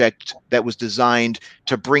project that was designed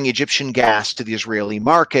to bring Egyptian gas to the Israeli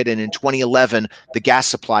market. And in 2011, the gas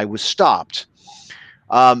supply was stopped.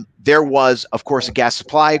 There was, of course, a gas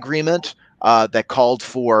supply agreement that called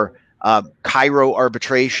for Cairo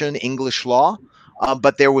arbitration, English law,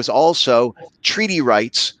 but there was also treaty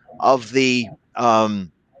rights of the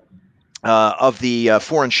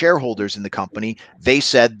foreign shareholders in the company. They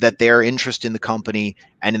said that their interest in the company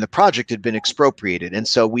and in the project had been expropriated. And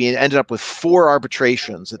so we ended up with 4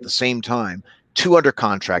 arbitrations at the same time, 2 under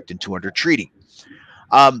contract and 2 under treaty.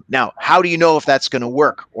 Now, how do you know if that's going to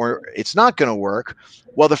work or it's not going to work?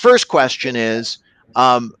 Well, the first question is,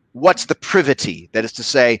 what's the privity? That is to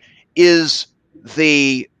say, is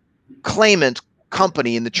the claimant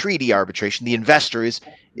company in the treaty arbitration, the investor,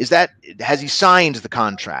 has he signed the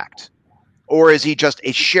contract? Or is he just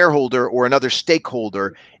a shareholder or another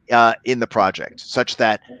stakeholder in the project, such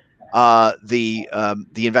that the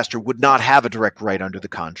investor would not have a direct right under the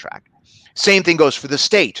contract? Same thing goes for the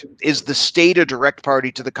state. Is the state a direct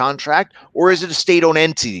party to the contract, or is it a state-owned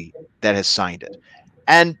entity that has signed it?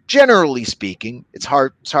 And generally speaking, it's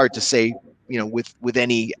hard to say, with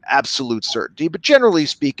any absolute certainty, but generally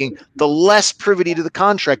speaking, the less privity to the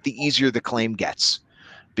contract, the easier the claim gets.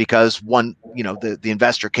 Because the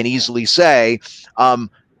investor can easily say,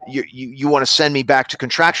 you want to send me back to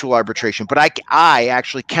contractual arbitration, but I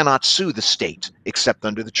actually cannot sue the state except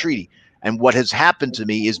under the treaty. And what has happened to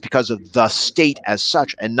me is because of the state as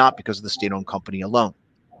such, and not because of the state-owned company alone.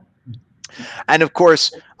 And of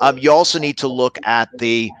course, you also need to look at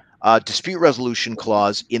the dispute resolution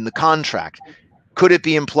clause in the contract. Could it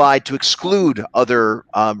be implied to exclude other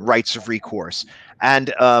rights of recourse?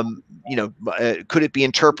 And could it be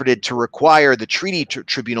interpreted to require the treaty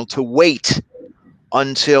tribunal to wait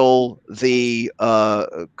until the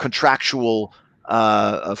contractual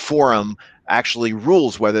forum actually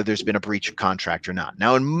rules whether there's been a breach of contract or not?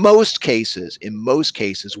 Now, in most cases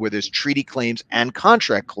where there's treaty claims and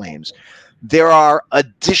contract claims, there are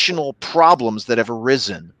additional problems that have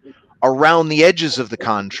arisen around the edges of the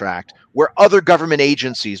contract where other government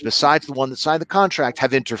agencies, besides the one that signed the contract,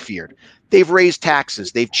 have interfered. They've raised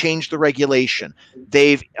taxes. They've changed the regulation.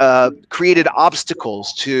 They've created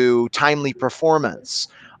obstacles to timely performance.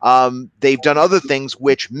 They've done other things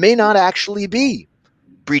which may not actually be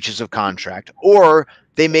breaches of contract, or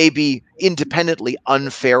they may be independently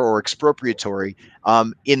unfair or expropriatory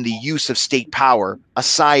in the use of state power,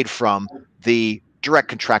 aside from the direct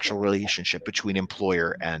contractual relationship between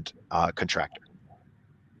employer and contractor.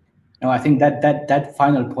 No, I think that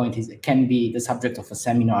final point can be the subject of a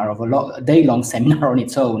seminar, of a day-long seminar on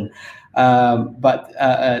its own. But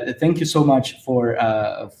thank you so much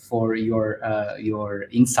for your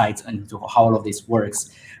insights into how all of this works.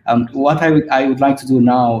 What I would like to do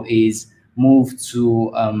now is move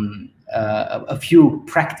to a few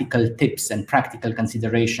practical tips and practical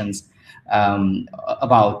considerations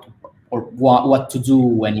about what to do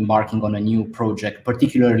when embarking on a new project,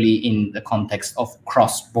 particularly in the context of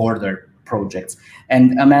cross-border projects.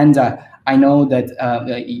 And Amanda, I know that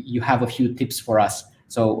you have a few tips for us,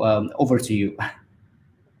 so over to you.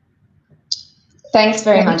 Thanks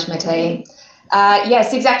very much, Matej.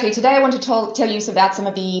 Yes, exactly. Today I want to tell you about some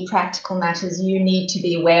of the practical matters you need to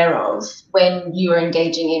be aware of when you are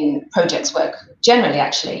engaging in projects work, generally,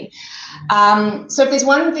 actually. So if there's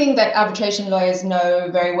one thing that arbitration lawyers know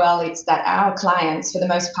very well, it's that our clients, for the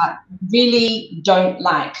most part, really don't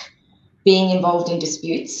like being involved in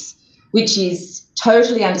disputes, which is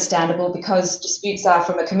totally understandable because disputes are,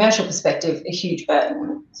 from a commercial perspective, a huge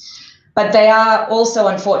burden. But they are also,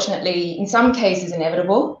 unfortunately, in some cases,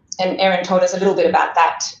 inevitable. And Erin told us a little bit about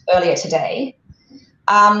that earlier today.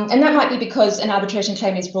 And that might be because an arbitration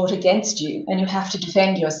claim is brought against you and you have to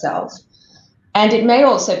defend yourself. And it may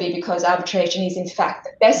also be because arbitration is, in fact,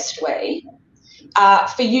 the best way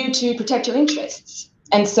for you to protect your interests.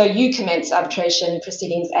 And so you commence arbitration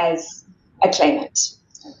proceedings as a claimant.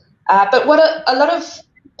 But what a lot of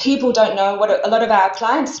people don't know, what a lot of our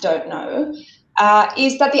clients don't know,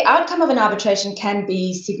 is that the outcome of an arbitration can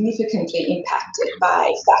be significantly impacted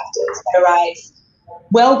by factors that arise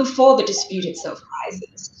well before the dispute itself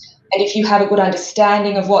arises. And if you have a good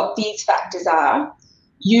understanding of what these factors are,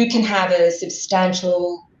 you can have a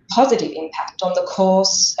substantial positive impact on the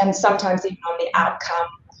course and sometimes even on the outcome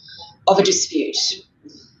of a dispute.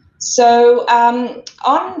 So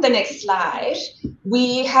on the next slide,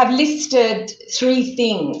 we have listed 3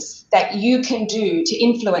 things that you can do to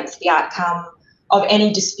influence the outcome of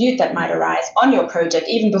any dispute that might arise on your project,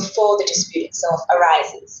 even before the dispute itself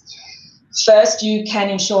arises. First, you can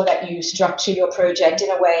ensure that you structure your project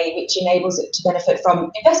in a way which enables it to benefit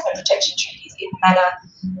from investment protection treaties in the manner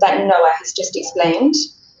that Noah has just explained.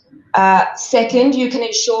 Second, you can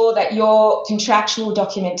ensure that your contractual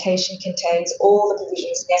documentation contains all the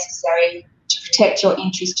provisions necessary to protect your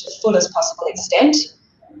interest to the fullest possible extent.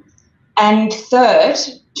 And third,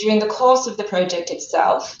 during the course of the project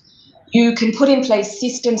itself, you can put in place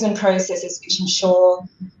systems and processes which ensure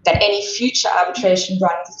that any future arbitration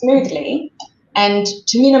runs smoothly and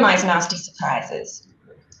to minimise nasty surprises.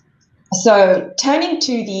 So turning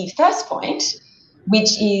to the first point,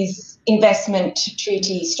 which is investment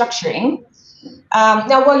treaty structuring.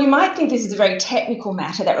 Now, while you might think this is a very technical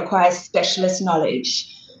matter that requires specialist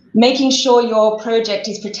knowledge, making sure your project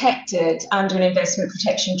is protected under an investment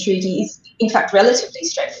protection treaty is, in fact, relatively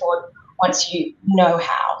straightforward once you know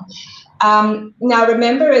how. Now,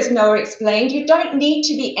 remember, as Noah explained, you don't need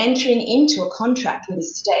to be entering into a contract with a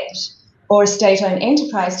state or a state-owned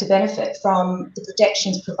enterprise to benefit from the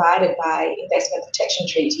protections provided by investment protection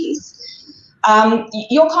treaties.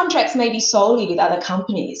 Your contracts may be solely with other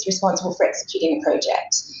companies responsible for executing a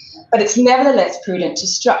project, but it's nevertheless prudent to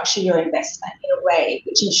structure your investment in a way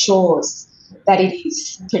which ensures that it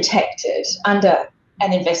is protected under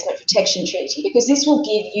an investment protection treaty, because this will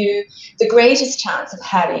give you the greatest chance of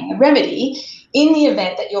having a remedy in the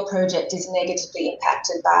event that your project is negatively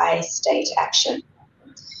impacted by state action.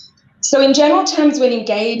 So in general terms, when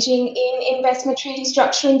engaging in investment treaty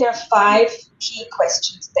structuring, there are 5 key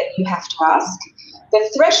questions that you have to ask.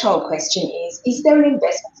 The threshold question is there an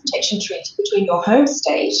investment protection treaty between your home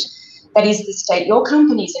state, that is the state your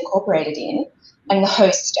company is incorporated in, and the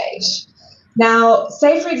host state? Now,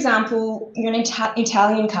 say, for example, you're an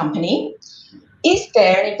Italian company. Is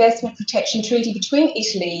there an investment protection treaty between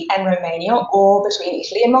Italy and Romania, or between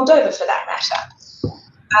Italy and Moldova, for that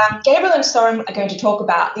matter? Gabriel and Soren are going to talk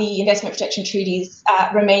about the investment protection treaties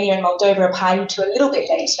Romania and Moldova apply to a little bit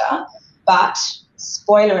later, but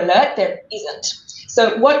spoiler alert, there isn't.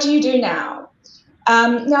 So what do you do now?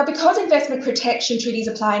 Now, because investment protection treaties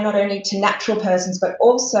apply not only to natural persons, but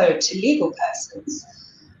also to legal persons,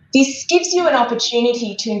 this gives you an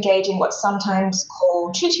opportunity to engage in what's sometimes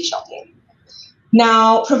called treaty shopping.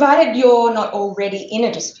 Now, provided you're not already in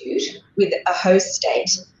a dispute with a host state,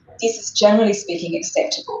 this is generally speaking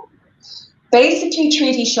acceptable. Basically,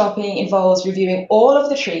 treaty shopping involves reviewing all of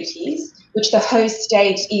the treaties which the host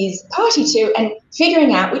state is party to and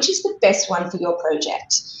figuring out which is the best one for your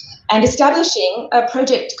project, and establishing a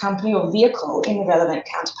project company or vehicle in the relevant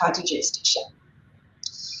counterparty jurisdiction.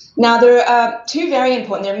 Now, there are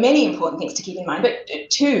there are many important things to keep in mind, but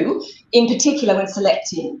two in particular when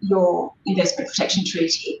selecting your investment protection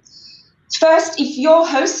treaty. First, if your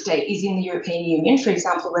host state is in the European Union, for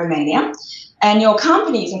example, Romania, and your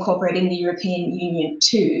company is incorporated in the European Union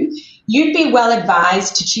too, you'd be well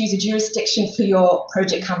advised to choose a jurisdiction for your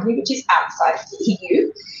project company which is outside of the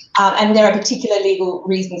EU. And there are particular legal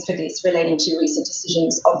reasons for this relating to recent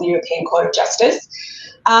decisions of the European Court of Justice.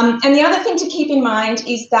 And the other thing to keep in mind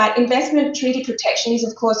is that investment treaty protection is,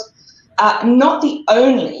 of course, not the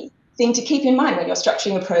only thing to keep in mind when you're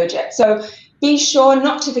structuring a project. So be sure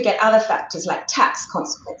not to forget other factors like tax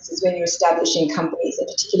consequences when you're establishing companies in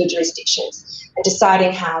particular jurisdictions and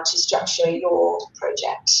deciding how to structure your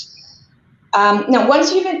project. Now,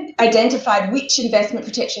 once you've identified which investment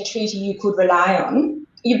protection treaty you could rely on,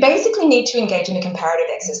 you basically need to engage in a comparative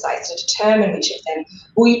exercise to determine which of them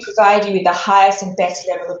will provide you with the highest and best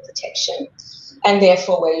level of protection, and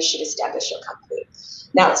therefore where you should establish your company.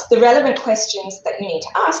 Now, the relevant questions that you need to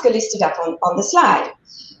ask are listed up on the slide.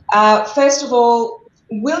 First of all,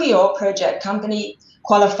 will your project company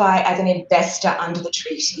qualify as an investor under the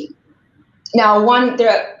treaty? Now, there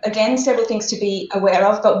are, again, several things to be aware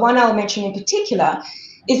of, but one I'll mention in particular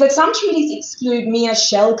is that some treaties exclude mere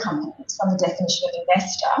shell companies from the definition of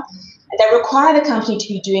investor, and they require the company to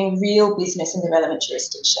be doing real business in the relevant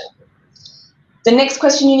jurisdiction. The next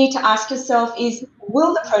question you need to ask yourself is,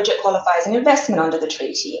 will the project qualify as an investment under the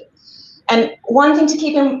treaty? And one thing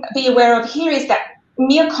to be aware of here is that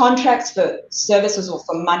mere contracts for services or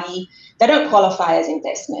for money, they don't qualify as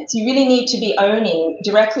investments. You really need to be owning,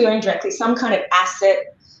 directly or indirectly, some kind of asset,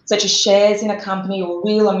 such as shares in a company or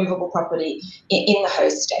real or movable property in the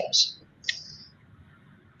host state.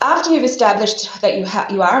 After you've established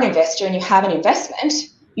that you are an investor and you have an investment,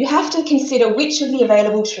 you have to consider which of the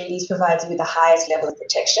available treaties provides you with the highest level of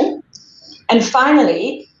protection. And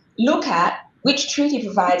finally, look at which treaty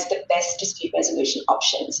provides the best dispute resolution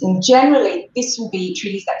options. And generally, this will be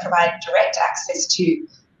treaties that provide direct access to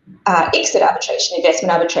exit arbitration,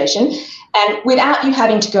 investment arbitration, and without you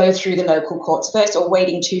having to go through the local courts first or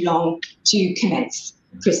waiting too long to commence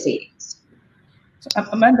proceedings. So,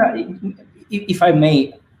 Amanda, if I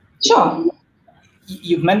may, sure.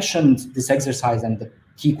 You've mentioned this exercise and the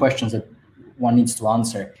key questions that one needs to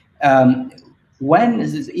answer. When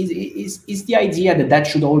is the idea that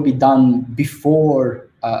should all be done before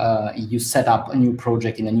you set up a new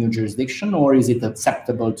project in a new jurisdiction, or is it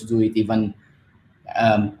acceptable to do it even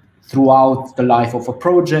throughout the life of a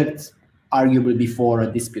project, arguably before a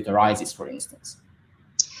dispute arises, for instance?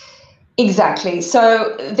 Exactly.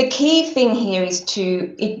 So the key thing here is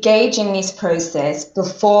to engage in this process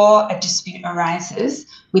before a dispute arises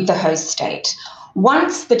with the host state.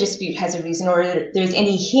 Once the dispute has arisen or there's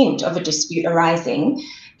any hint of a dispute arising,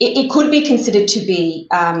 it could be considered to be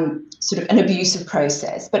sort of an abusive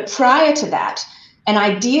process. But prior to that, and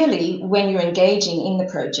ideally when you're engaging in the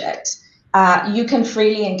project, you can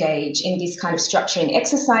freely engage in this kind of structuring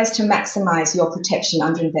exercise to maximize your protection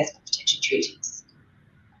under investment protection treaties.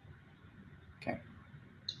 Okay.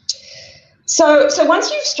 So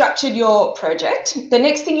once you've structured your project, the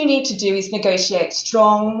next thing you need to do is negotiate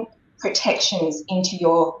strong protections into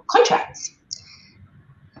your contracts.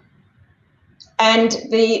 And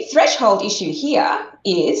the threshold issue here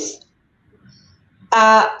is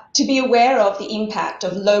to be aware of the impact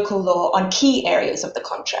of local law on key areas of the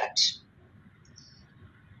contract.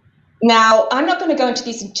 Now, I'm not going to go into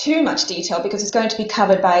this in too much detail because it's going to be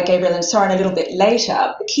covered by Gabriel and Soren a little bit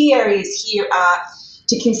later. The key areas here are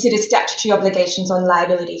to consider statutory obligations on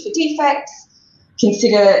liability for defects,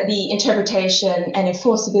 consider the interpretation and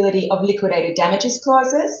enforceability of liquidated damages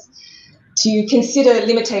clauses, to consider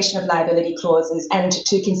limitation of liability clauses, and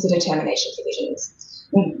to consider termination provisions.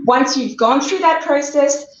 Once you've gone through that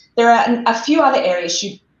process, there are a few other areas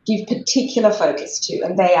you give particular focus to,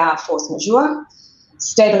 and they are force majeure,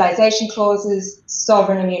 stabilization clauses,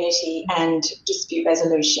 sovereign immunity, and dispute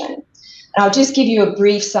resolution. And I'll just give you a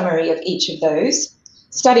brief summary of each of those,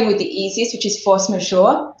 starting with the easiest, which is force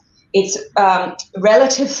majeure. It's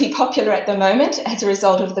relatively popular at the moment as a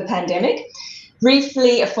result of the pandemic.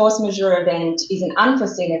 Briefly, a force majeure event is an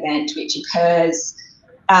unforeseen event which occurs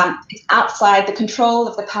outside the control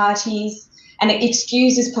of the parties, and it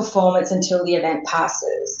excuses performance until the event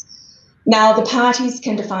passes. Now, the parties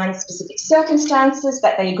can define specific circumstances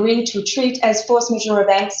that they agree to treat as force majeure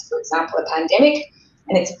events, for example, a pandemic,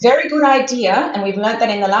 and it's a very good idea, and we've learned that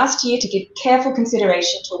in the last year, to give careful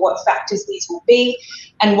consideration to what factors these will be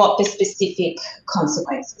and what the specific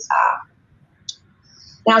consequences are.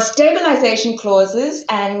 Now, stabilization clauses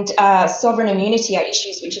and sovereign immunity are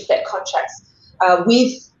issues which affect contracts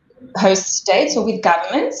with host states or with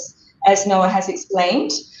governments, as Noah has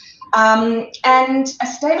explained. And a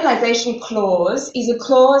stabilisation clause is a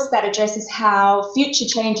clause that addresses how future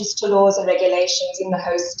changes to laws and regulations in the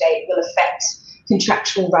host state will affect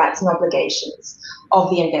contractual rights and obligations of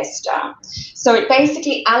the investor. So it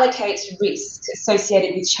basically allocates risk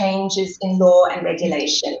associated with changes in law and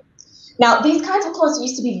regulation. Now, these kinds of clauses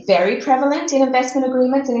used to be very prevalent in investment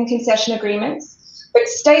agreements and in concession agreements, but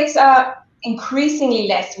states are increasingly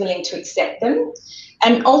less willing to accept them,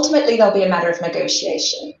 and ultimately they'll be a matter of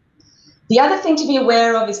negotiation. The other thing to be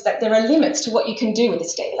aware of is that there are limits to what you can do with a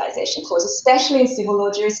stabilisation clause, especially in civil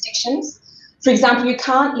law jurisdictions. For example, you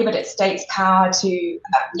can't limit a state's power to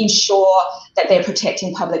ensure that they're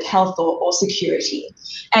protecting public health or security.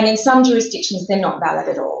 And in some jurisdictions, they're not valid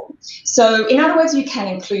at all. So in other words, you can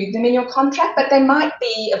include them in your contract, but they might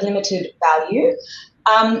be of limited value.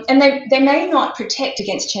 And they may not protect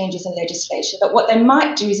against changes in legislation, but what they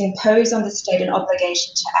might do is impose on the state an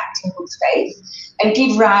obligation to act in good faith and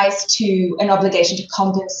give rise to an obligation to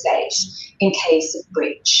compensate in case of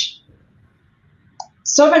breach.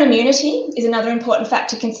 Sovereign immunity is another important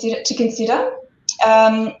factor to consider.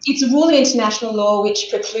 It's a rule in international law which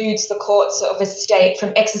precludes the courts of a state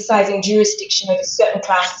from exercising jurisdiction over certain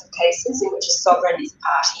classes of cases in which a sovereign is a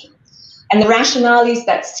party. And the rationale is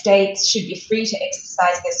that states should be free to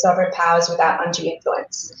exercise their sovereign powers without undue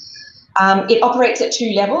influence. It operates at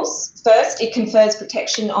two levels. First, it confers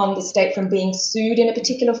protection on the state from being sued in a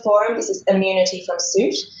particular forum. This is immunity from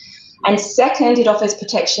suit. And second, it offers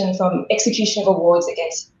protection from execution of awards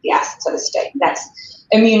against the assets of the state. That's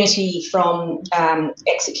immunity from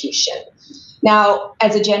execution. Now,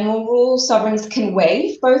 as a general rule, sovereigns can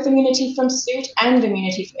waive both immunity from suit and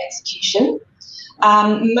immunity from execution.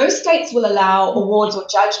 Most states will allow awards or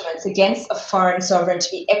judgments against a foreign sovereign to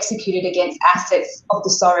be executed against assets of the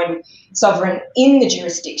sovereign in the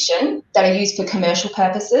jurisdiction that are used for commercial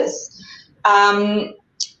purposes.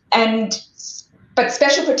 But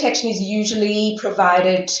special protection is usually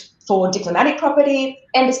provided for diplomatic property,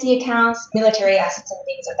 embassy accounts, military assets, and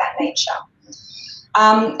things of that nature.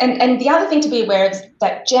 And the other thing to be aware of is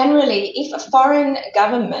that generally, if a foreign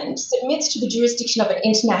government submits to the jurisdiction of an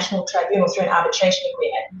international tribunal through an arbitration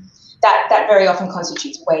agreement, that very often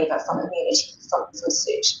constitutes waiver from immunity from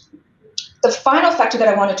suit. The final factor that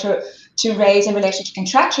I wanted to raise in relation to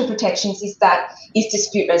contractual protections is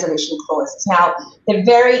dispute resolution clauses. Now, they're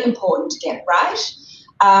very important to get right.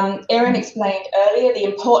 Erin explained earlier the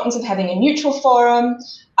importance of having a neutral forum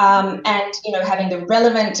and having the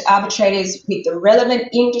relevant arbitrators with the relevant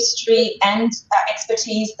industry and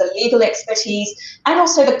expertise, the legal expertise, and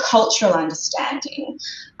also the cultural understanding.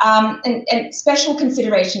 And special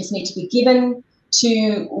considerations need to be given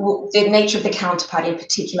to the nature of the counterparty, in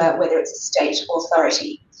particular, whether it's a state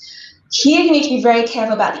authority. Here you need to be very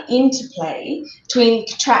careful about the interplay between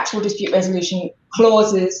contractual dispute resolution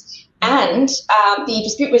clauses and the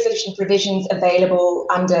dispute resolution provisions available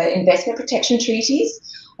under investment protection treaties.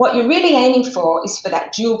 What you're really aiming for is for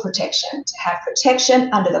that dual protection, to have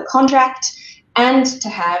protection under the contract and to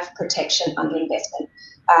have protection under investment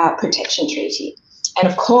protection treaty.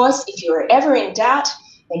 And of course, if you're ever in doubt,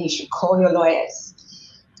 then you should call your lawyers.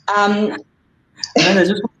 And I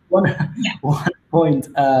just one point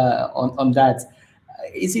on that.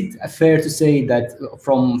 Is it fair to say that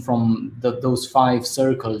from those five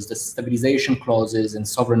circles, the stabilization clauses and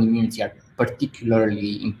sovereign immunity are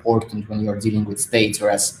particularly important when you're dealing with states,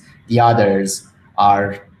 whereas the others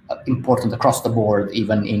are important across the board,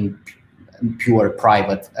 even in pure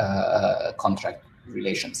private contract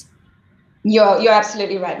relations? You're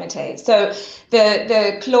absolutely right, Matej. So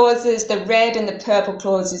the clauses, the red and the purple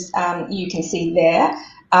clauses you can see there,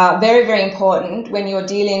 are very, very important when you're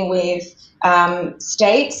dealing with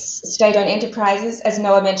states, state-owned enterprises. As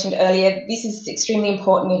Noah mentioned earlier, this is extremely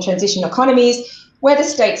important in transition economies where the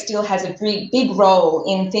state still has a big role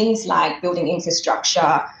in things like building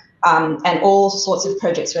infrastructure and all sorts of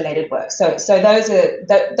projects-related work. So those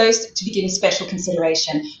to be given special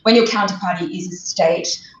consideration when your counterparty is a state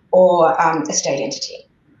or a state entity.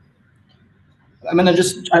 I mean, I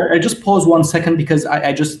just pause 1 second because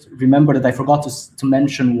I just remember that I forgot to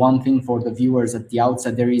mention one thing for the viewers at the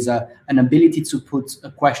outset. There is an ability to put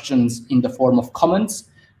questions in the form of comments,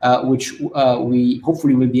 which we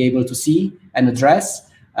hopefully will be able to see and address.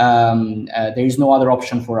 There is no other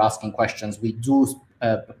option for asking questions. We do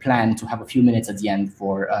plan to have a few minutes at the end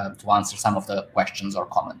to answer some of the questions or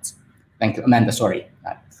comments. Thank you, Amanda. Sorry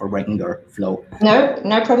for breaking your flow.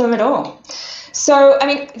 No problem at all. So, I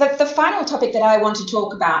mean, the final topic that I want to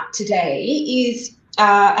talk about today is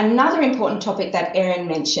another important topic that Erin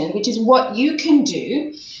mentioned, which is what you can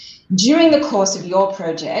do during the course of your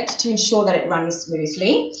project to ensure that it runs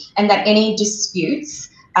smoothly and that any disputes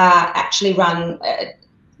actually run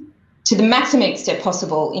to the maximum extent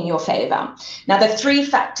possible in your favour. Now, the three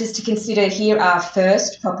factors to consider here are: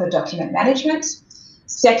 first, proper document management;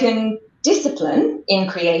 second, discipline in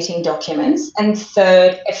creating documents; and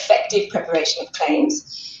third, effective preparation of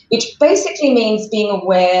claims, which basically means being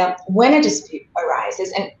aware when a dispute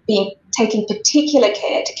arises and taking particular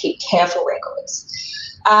care to keep careful records.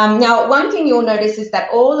 Now, one thing you'll notice is that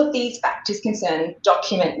all of these factors concern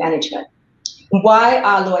document management. Why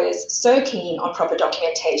are lawyers so keen on proper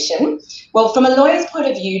documentation? Well, from a lawyer's point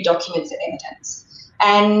of view, documents are evidence.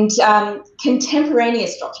 And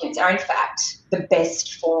contemporaneous documents are, in fact, the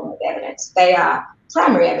best form of evidence. They are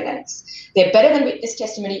primary evidence. They're better than witness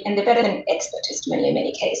testimony, and they're better than expert testimony in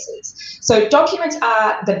many cases. So documents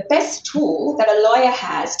are the best tool that a lawyer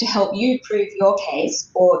has to help you prove your case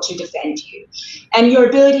or to defend you. And your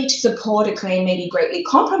ability to support a claim may be greatly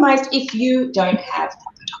compromised if you don't have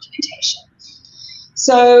proper documentation.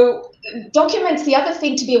 So documents, the other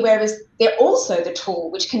thing to be aware of is they're also the tool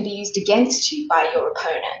which can be used against you by your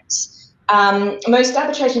opponent. Most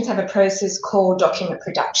arbitrations have a process called document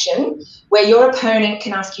production, where your opponent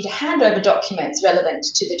can ask you to hand over documents relevant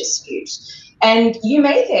to the dispute. And you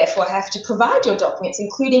may therefore have to provide your documents,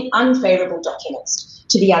 including unfavourable documents,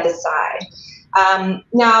 to the other side.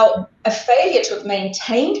 Now, a failure to have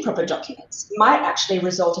maintained proper documents might actually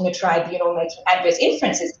result in a tribunal making adverse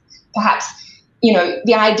inferences, perhaps, you know,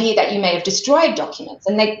 the idea that you may have destroyed documents,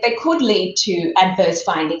 and they could lead to adverse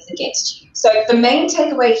findings against you. So the main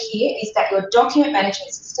takeaway here is that your document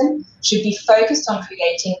management system should be focused on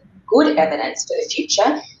creating good evidence for the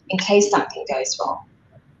future in case something goes wrong.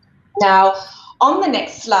 Now, on the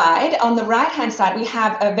next slide, on the right-hand side, we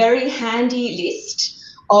have a very handy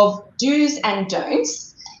list of do's and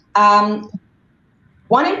don'ts.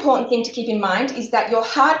 One important thing to keep in mind is that your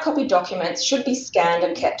hard copy documents should be scanned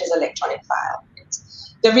and kept as electronic file.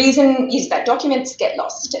 The reason is that documents get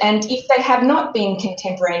lost, and if they have not been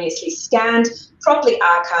contemporaneously scanned, properly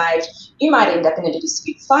archived, you might end up in a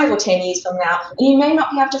dispute 5 or 10 years from now, and you may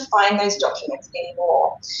not be able to find those documents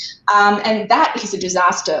anymore. And that is a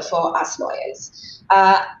disaster for us lawyers.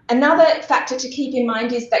 Another factor to keep in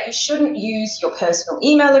mind is that you shouldn't use your personal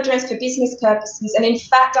email address for business purposes, and in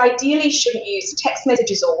fact, ideally shouldn't use text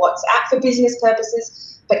messages or WhatsApp for business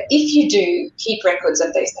purposes, but if you do, keep records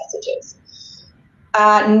of those messages.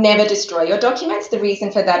 Never destroy your documents. The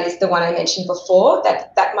reason for that is the one I mentioned before,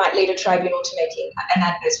 that might lead a tribunal to making an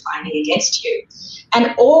adverse finding against you.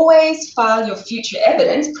 And always file your future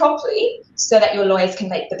evidence properly so that your lawyers can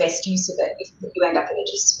make the best use of it if you end up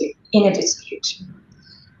in a dispute.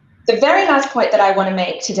 The very last point that I want to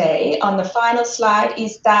make today on the final slide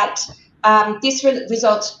is that this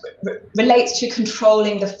relates to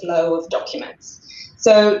controlling the flow of documents.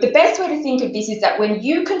 So the best way to think of this is that when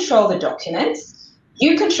you control the documents,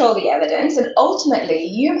 you control the evidence, and ultimately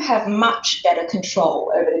you have much better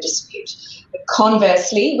control over the dispute. But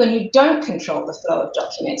conversely, when you don't control the flow of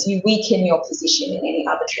documents, you weaken your position in any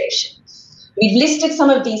arbitration. We've listed some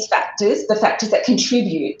of these factors, the factors that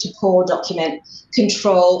contribute to poor document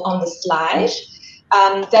control on the slide.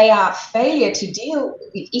 They are failure to deal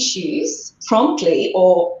with issues promptly,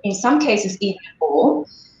 or in some cases even at all,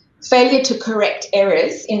 failure to correct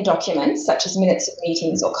errors in documents such as minutes of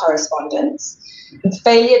meetings or correspondence, and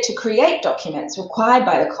failure to create documents required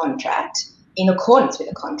by the contract in accordance with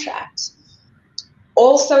the contract.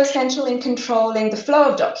 Also essential in controlling the flow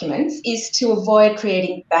of documents is to avoid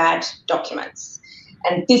creating bad documents.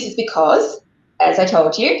 And this is because, as I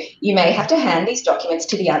told you, you may have to hand these documents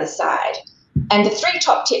to the other side. And the 3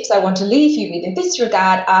 top tips I want to leave you with in this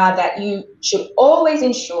regard are that you should always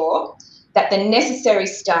ensure that the necessary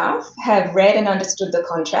staff have read and understood the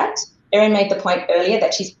contract. Erin made the point earlier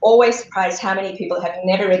that she's always surprised how many people have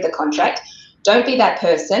never read the contract. Don't be that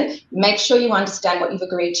person. Make sure you understand what you've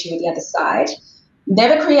agreed to with the other side.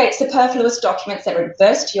 Never create superfluous documents that are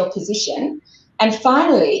adverse to your position. And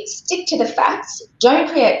finally, stick to the facts. Don't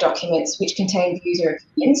create documents which contain views or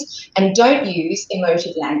opinions, and don't use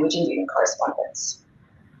emotive language in written correspondence.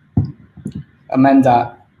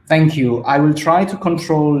 Amanda, thank you. I will try to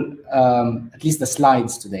control at least the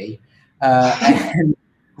slides today. And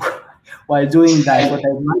while doing that, what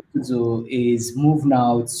I'd like to do is move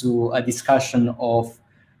now to a discussion of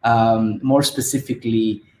more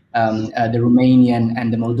specifically the Romanian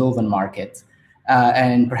and the Moldovan market.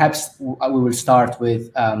 And perhaps we will start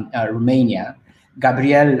with Romania.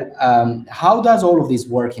 Gabriel, how does all of this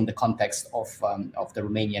work in the context of the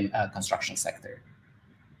Romanian construction sector?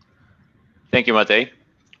 Thank you, Matei.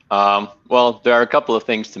 Well, there are a couple of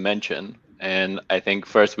things to mention. And I think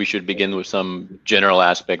first we should begin with some general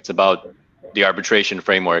aspects about the arbitration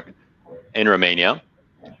framework in Romania.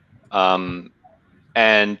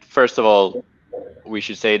 And first of all, we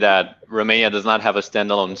should say that Romania does not have a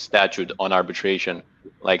standalone statute on arbitration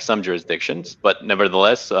like some jurisdictions, but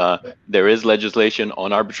nevertheless, there is legislation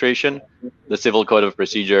on arbitration. The Civil Code of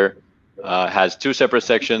Procedure has two separate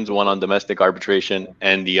sections, one on domestic arbitration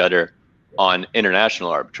and the other on international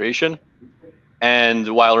arbitration. And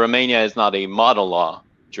while Romania is not a model law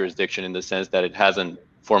jurisdiction in the sense that it hasn't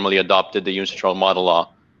formally adopted the unilateral model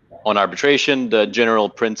law on arbitration, the general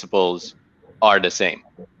principles are the same.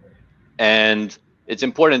 And it's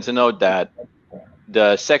important to note that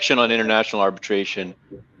the section on international arbitration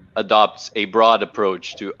adopts a broad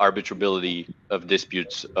approach to arbitrability of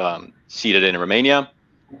disputes seated in Romania.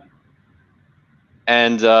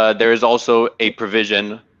 And there is also a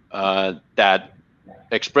provision that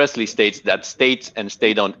expressly states that states and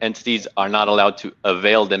state-owned entities are not allowed to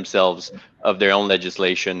avail themselves of their own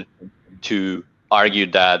legislation to argue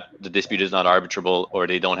that the dispute is not arbitrable or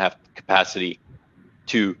they don't have capacity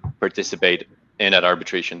to participate in that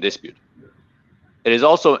arbitration dispute. It is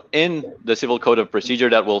also in the Civil Code of Procedure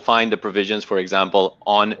that we'll find the provisions, for example,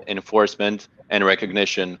 on enforcement and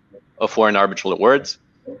recognition of foreign arbitral awards.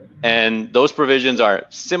 And those provisions are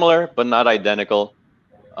similar but not identical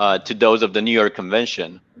to those of the New York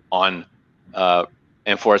Convention on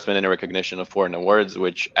enforcement and recognition of foreign awards,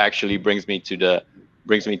 which actually brings me to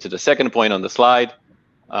the second point on the slide,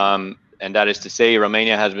 and that is to say,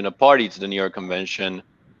 Romania has been a party to the New York Convention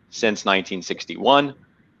since 1961.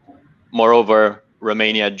 Moreover,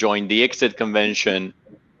 Romania joined the ICSID Convention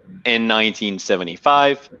in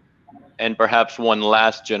 1975. And perhaps one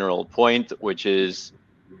last general point, which is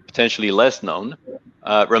potentially less known,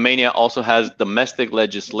 Romania also has domestic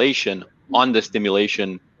legislation on the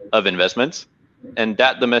stimulation of investments. And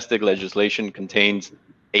that domestic legislation contains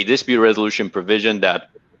a dispute resolution provision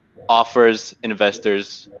that offers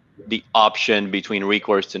investors the option between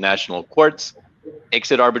recourse to national courts,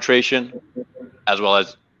 ICSID arbitration, as well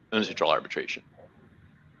as unilateral arbitration.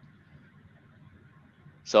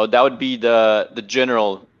 So that would be the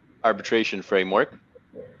general arbitration framework.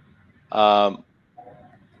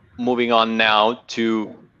 Moving on now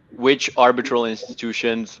to which arbitral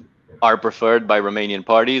institutions are preferred by Romanian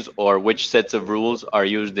parties, or which sets of rules are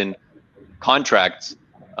used in contracts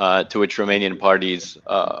to which Romanian parties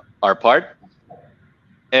are part.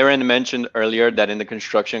 Aaron mentioned earlier that in the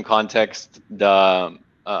construction context, the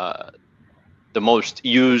most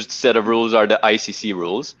used set of rules are the ICC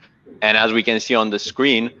rules. And as we can see on the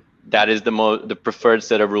screen, that is the preferred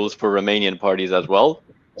set of rules for Romanian parties as well.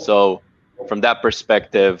 So from that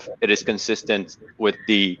perspective, it is consistent with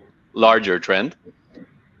the larger trend.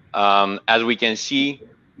 As we can see,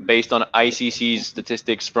 based on ICC's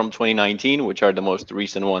statistics from 2019, which are the most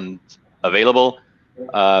recent ones available,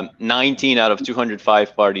 19 out of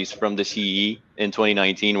 205 parties from the CEE in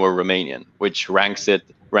 2019 were Romanian, which ranks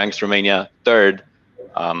Romania third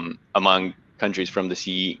among countries from the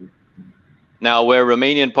CEE. Now, where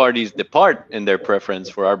Romanian parties depart in their preference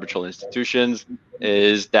for arbitral institutions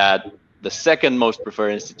is that the second most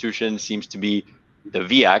preferred institution seems to be the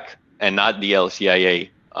VIAC and not the LCIA,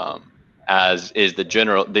 as is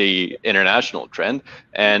the international trend.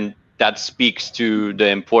 And that speaks to the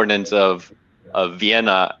importance of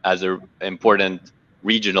Vienna as an important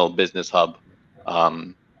regional business hub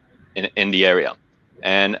in the area.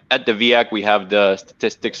 And at the VIAC, we have the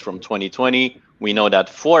statistics from 2020. We know that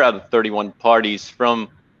 4 out of 31 parties from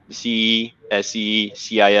CE, SCE,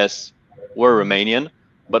 CIS were Romanian.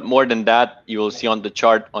 But more than that, you will see on the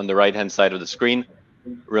chart on the right-hand side of the screen,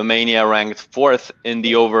 Romania ranked 4th in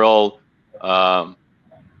the overall,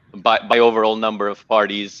 by overall number of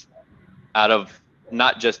parties out of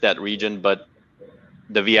not just that region, but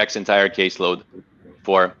the VIAC's entire caseload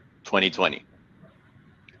for 2020.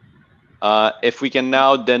 If we can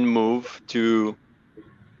now then move to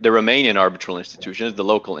the Romanian arbitral institutions, the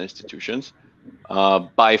local institutions,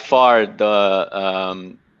 by far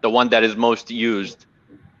the one that is most used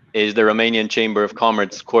is the Romanian Chamber of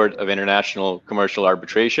Commerce Court of International Commercial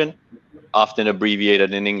Arbitration, often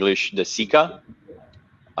abbreviated in English, the CICA.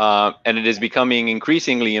 And it is becoming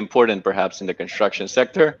increasingly important, perhaps, in the construction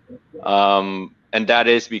sector. And that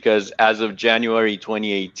is because as of January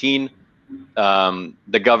 2018,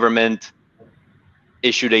 the government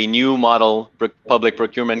issued a new model public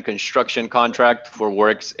procurement construction contract for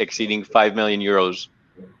works exceeding 5 million euros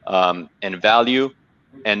in value.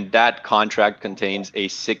 And that contract contains a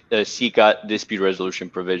CICA dispute resolution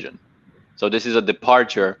provision. So this is a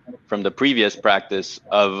departure from the previous practice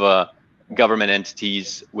of government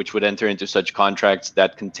entities which would enter into such contracts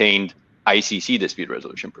that contained ICC dispute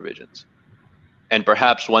resolution provisions. And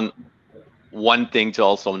perhaps one thing to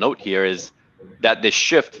also note here is that this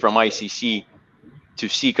shift from ICC to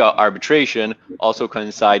SICA arbitration also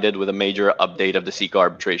coincided with a major update of the SICA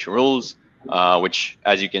arbitration rules, which,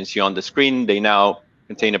 as you can see on the screen, they now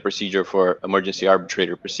contain a procedure for emergency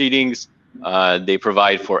arbitrator proceedings. They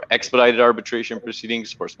provide for expedited arbitration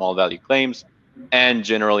proceedings for small value claims, and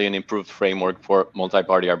generally an improved framework for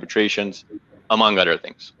multi-party arbitrations, among other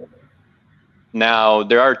things. Now,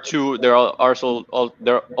 there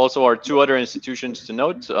also are two other institutions to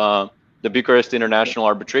note. The Bucharest International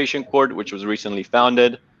Arbitration Court, which was recently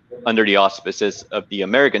founded under the auspices of the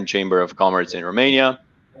American Chamber of Commerce in Romania,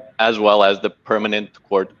 as well as the Permanent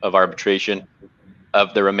Court of Arbitration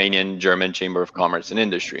of the Romanian German Chamber of Commerce and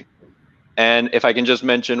Industry. And if I can just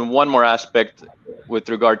mention one more aspect with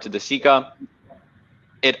regard to the SICA,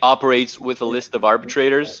 it operates with a list of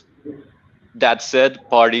arbitrators. That said,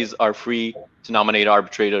 parties are free to nominate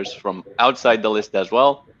arbitrators from outside the list as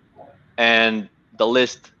well. And the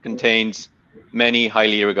list contains many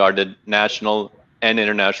highly regarded national and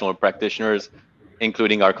international practitioners,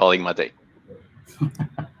 including our colleague Matei.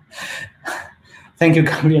 Thank you,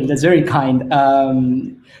 Gabriel. That's very kind.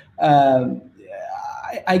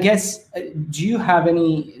 I guess, do you have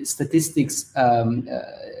any statistics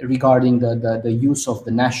regarding the use of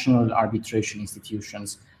the national arbitration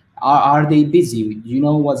institutions? Are they busy? Do you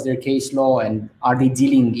know what's their case law, and are they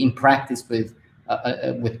dealing in practice with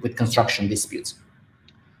construction disputes?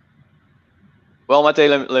 Well, Matei,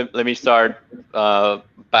 let me start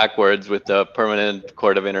backwards with the Permanent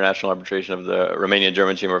Court of International Arbitration of the Romanian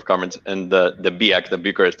German Chamber of Commerce and the BIAC, the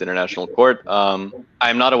Bucharest International Court.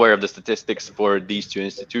 I'm not aware of the statistics for these two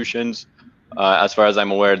institutions. As far as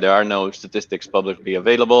I'm aware, there are no statistics publicly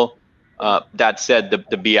available. That said,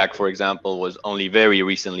 the BIAC, for example, was only very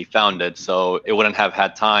recently founded, so it wouldn't have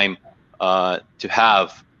had time to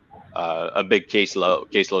have a big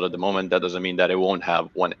caseload at the moment. That doesn't mean that it won't have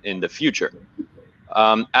one in the future.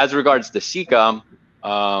 As regards the SICA,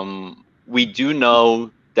 we do know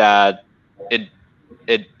that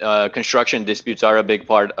construction disputes are a big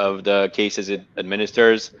part of the cases it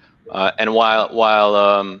administers. And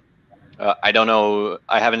while I don't know,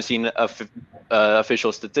 I haven't seen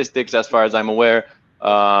official statistics as far as I'm aware.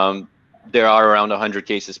 There are around 100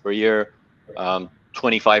 cases per year,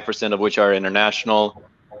 25% of which are international.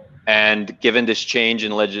 And given this change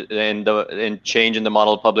in change in the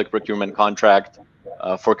model public procurement contract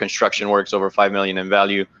for construction works over 5 million in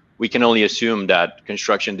value, we can only assume that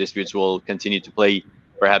construction disputes will continue to play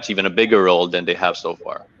perhaps even a bigger role than they have so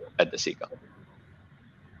far at the SICA.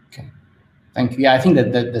 Okay, thank you. Yeah, I think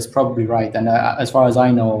that's probably right. And as far as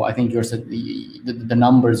I know, I think the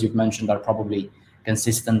numbers you've mentioned are probably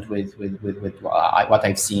consistent with what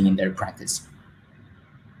I've seen in their practice.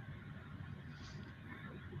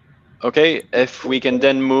 Okay, if we can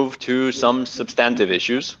then move to some substantive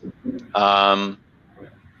issues.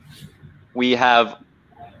 We have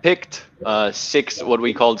picked what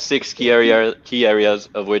we called six key areas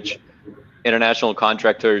of which international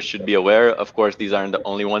contractors should be aware. Of course, these aren't the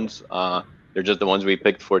only ones. They're just the ones we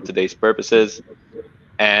picked for today's purposes.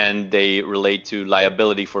 And they relate to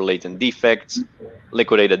liability for latent defects,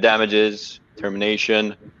 liquidated damages,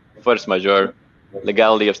 termination, force majeure,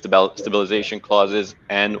 legality of stabilization clauses,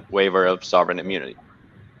 and waiver of sovereign immunity.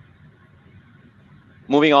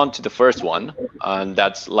 Moving on to the first one, and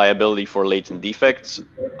that's liability for latent defects.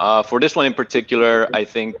 For this one in particular, I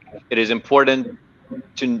think it is important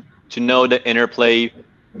to know the interplay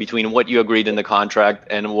between what you agreed in the contract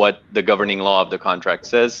and what the governing law of the contract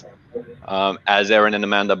says. As Aaron and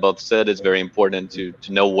Amanda both said, it's very important to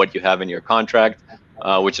know what you have in your contract,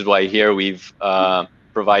 which is why here we've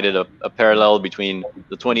provided a parallel between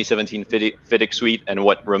the 2017 FIDIC suite and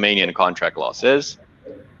what Romanian contract law says.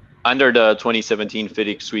 Under the 2017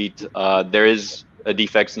 FIDIC suite, there is a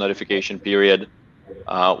defects notification period,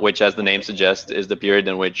 which, as the name suggests, is the period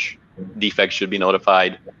in which defects should be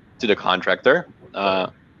notified to the contractor.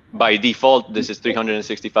 By default, this is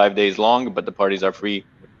 365 days long, but the parties are free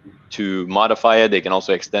to modify it. They can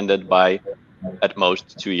also extend it by at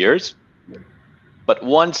most 2 years. But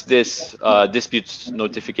once this disputes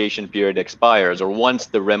notification period expires, or once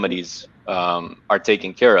the remedies are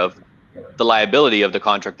taken care of, the liability of the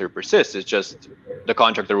contractor persists. It's just the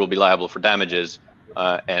contractor will be liable for damages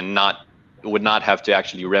and would not have to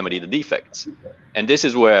actually remedy the defects. And this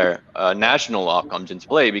is where national law comes into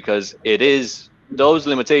play, because it is those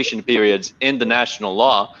limitation periods in the national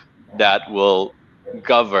law that will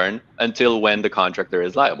govern until when the contractor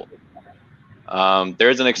is liable. There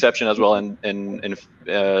is an exception as well in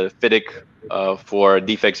FIDIC for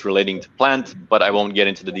defects relating to plant, but I won't get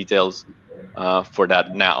into the details for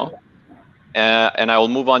that now. And I will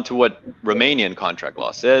move on to what Romanian contract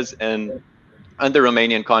law says. And under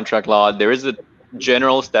Romanian contract law, there is a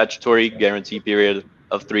general statutory guarantee period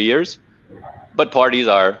of 3 years, but parties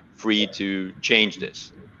are free to change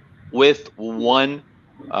this, with one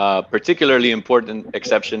particularly important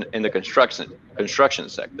exception in the construction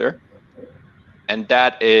sector, and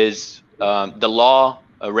that is the law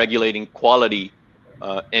regulating quality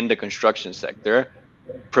in the construction sector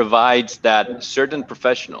provides that certain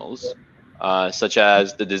professionals, such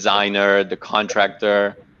as the designer, the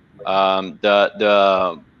contractor,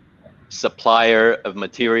 the supplier of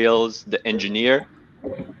materials, the engineer,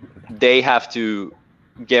 they have to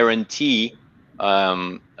guarantee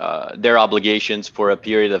their obligations for a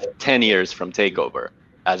period of 10 years from takeover,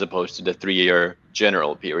 as opposed to the 3-year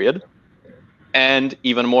general period. And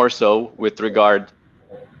even more so with regard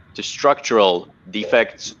to structural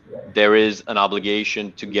defects, there is an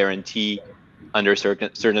obligation to guarantee under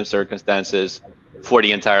certain circumstances for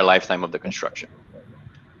the entire lifetime of the construction.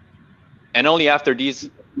 And only after these,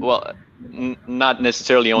 well, not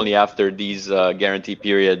necessarily only after these guarantee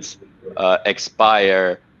periods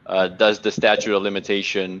expire does the statute of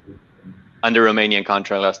limitation under Romanian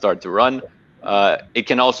contract law start to run. It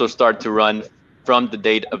can also start to run from the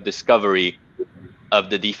date of discovery of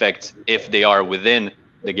the defects if they are within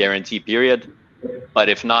the guarantee period. But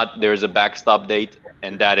if not, there is a backstop date,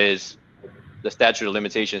 and that is the statute of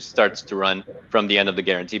limitations starts to run from the end of the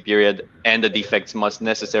guarantee period, and the defects must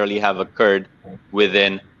necessarily have occurred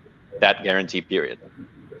within that guarantee period.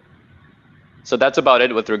 So that's about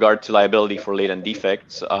it with regard to liability for latent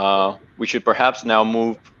defects. We should perhaps now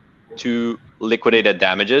move to liquidated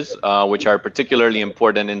damages, which are particularly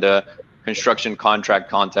important in the construction contract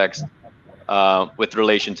context with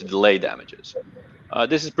relation to delay damages.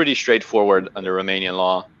 This is pretty straightforward under Romanian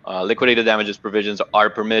law. Liquidated damages provisions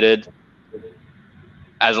are permitted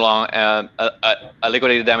as long as a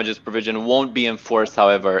liquidated damages provision won't be enforced,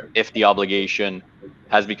 however, if the obligation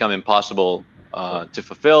has become impossible to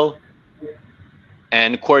fulfill.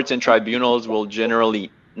 And courts and tribunals will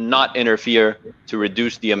generally not interfere to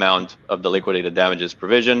reduce the amount of the liquidated damages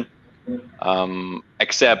provision,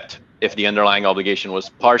 except if the underlying obligation was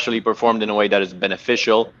partially performed in a way that is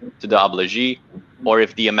beneficial to the obligee, or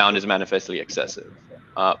if the amount is manifestly excessive.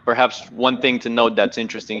 Perhaps one thing to note that's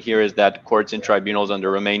interesting here is that courts and tribunals under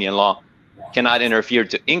Romanian law cannot interfere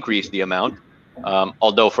to increase the amount,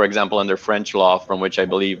 although, for example, under French law, from which I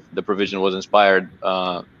believe the provision was inspired,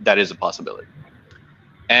 that is a possibility.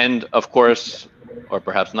 And of course, or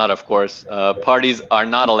perhaps not of course, parties are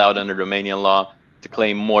not allowed under Romanian law to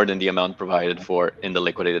claim more than the amount provided for in the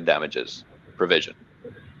liquidated damages provision.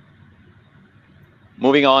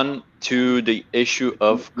 Moving on to the issue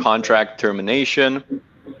of contract termination.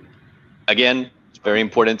 Again, it's very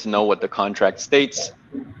important to know what the contract states.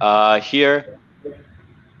 Here,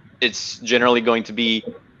 it's generally going to be,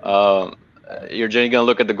 you're generally going to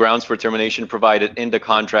look at the grounds for termination provided in the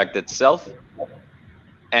contract itself.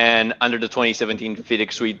 And under the 2017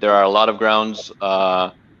 FIDIC suite, there are a lot of grounds,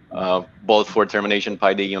 both for termination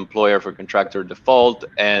by the employer for contractor default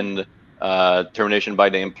and termination by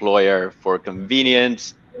the employer for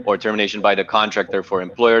convenience, or termination by the contractor for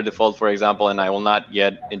employer default, for example. And I will not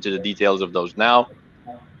get into the details of those now.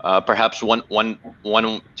 Perhaps one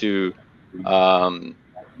to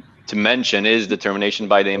mention is the termination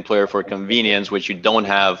by the employer for convenience, which you don't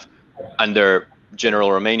have under general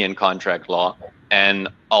Romanian contract law. And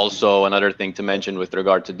also another thing to mention with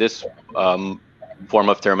regard to this form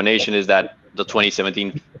of termination is that the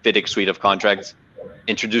 2017 FIDIC suite of contracts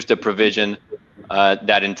introduced a provision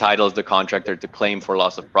that entitles the contractor to claim for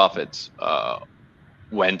loss of profits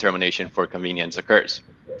when termination for convenience occurs.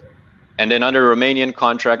 And then under Romanian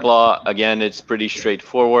contract law, again, it's pretty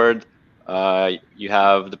straightforward. You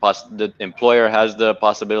have the employer has the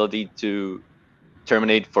possibility to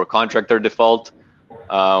terminate for contractor default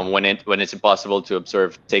when it's impossible to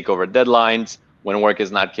observe takeover deadlines, when work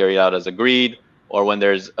is not carried out as agreed, or when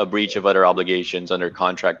there's a breach of other obligations under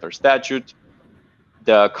contract or statute.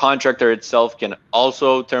 The contractor itself can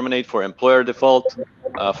also terminate for employer default.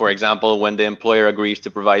 For example, when the employer agrees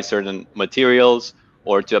to provide certain materials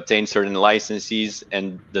or to obtain certain licenses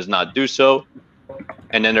and does not do so.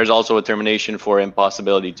 And then there's also a termination for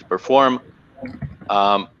impossibility to perform.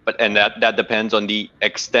 And that depends on the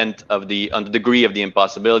extent of on the degree of the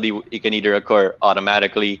impossibility. It can either occur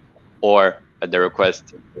automatically or at the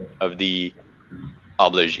request of the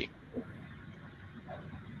obligee.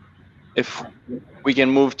 If we can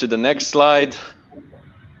move to the next slide,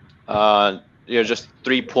 just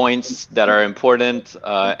 3 points that are important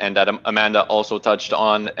and that Amanda also touched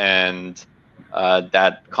on, and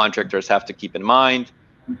that contractors have to keep in mind.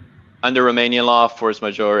 Under Romanian law, force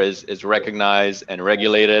majeure is recognized and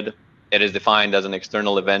regulated. It is defined as an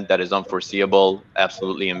external event that is unforeseeable,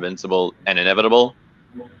 absolutely invincible, and inevitable.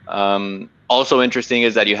 Also interesting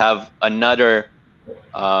is that you have another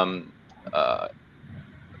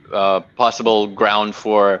possible ground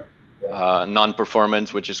for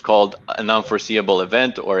non-performance, which is called an unforeseeable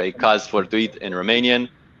event, or a caz fortuit in Romanian,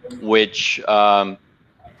 which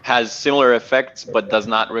has similar effects but does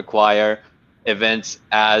not require events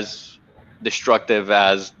as destructive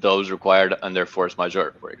as those required under force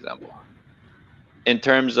majeure, for example. In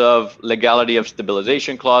terms of legality of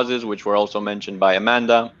stabilization clauses, which were also mentioned by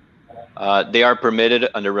Amanda, they are permitted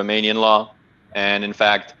under Romanian law, and in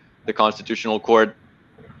fact, the Constitutional Court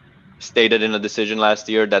stated in a decision last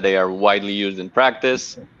year that they are widely used in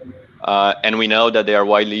practice, and we know that they are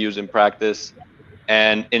widely used in practice.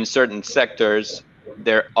 And in certain sectors,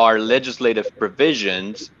 there are legislative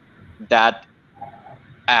provisions that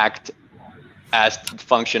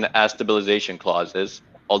function as stabilization clauses,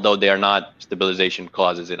 although they are not stabilization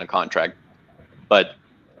clauses in a contract, but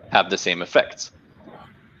have the same effects.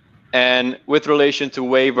 And with relation to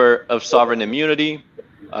waiver of sovereign immunity,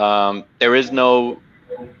 there is no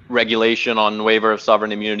regulation on waiver of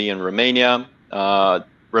sovereign immunity in Romania.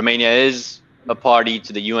 Romania is a party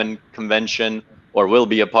to the UN Convention, or will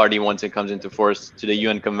be a party once it comes into force, to the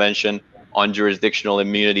UN Convention on jurisdictional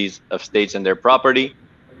immunities of states and their property,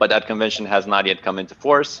 but that convention has not yet come into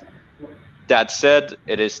force. That said,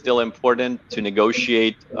 it is still important to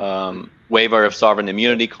negotiate waiver of sovereign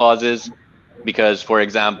immunity clauses, because, for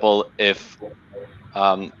example, if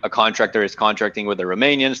a contractor is contracting with a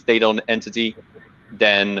Romanian state-owned entity,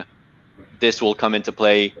 then this will come into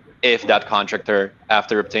play if that contractor,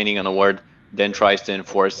 after obtaining an award, then tries to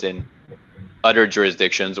enforce in other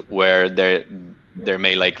jurisdictions where there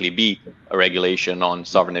may likely be a regulation on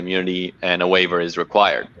sovereign immunity and a waiver is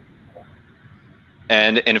required.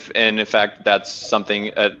 And in fact, that's something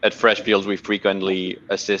at Freshfields we frequently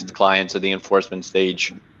assist clients at the enforcement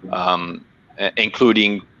stage,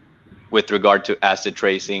 including with regard to asset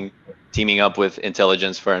tracing, teaming up with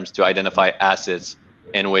intelligence firms to identify assets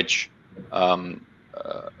in which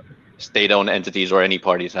state-owned entities or any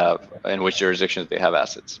parties have, in which jurisdictions they have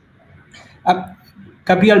assets.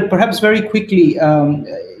 Gabriel, perhaps very quickly,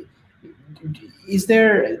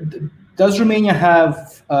 does Romania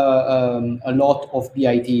have a lot of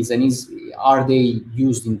BITs, and are they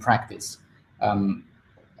used in practice,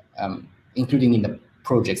 including in the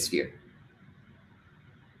project sphere?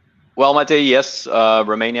 Well, Matei, yes,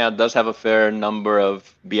 Romania does have a fair number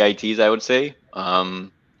of BITs, I would say.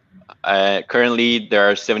 Currently, there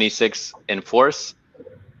are 76 in force,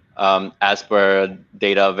 as per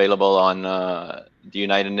data available on the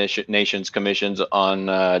United Nations Commission's on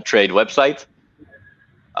Trade website.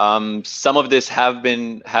 Some of this have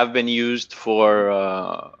been used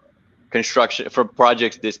for construction, for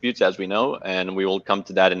projects disputes, as we know, and we will come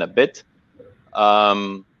to that in a bit.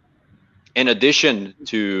 In addition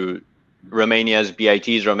to Romania's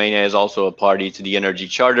BITs, Romania is also a party to the Energy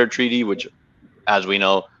Charter Treaty, which, as we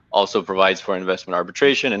know, also provides for investment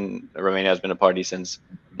arbitration, and Romania has been a party since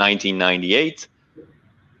 1998.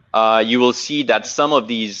 You will see that some of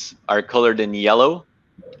these are colored in yellow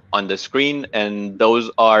on the screen, and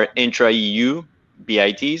those are intra-EU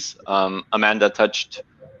BITs. Amanda touched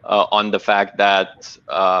on the fact that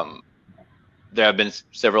there have been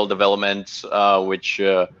several developments which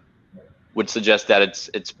would suggest that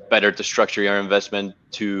it's better to structure your investment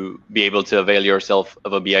to be able to avail yourself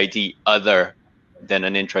of a BIT other than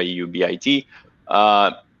an intra-EU BIT.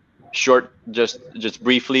 Just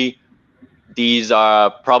briefly, these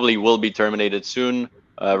probably will be terminated soon.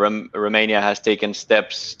 Romania has taken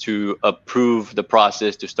steps to approve the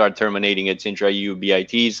process to start terminating its intra-EU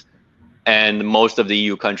BITs, and most of the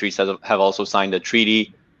EU countries have also signed a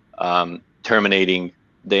treaty terminating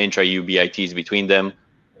the intra-EU BITs between them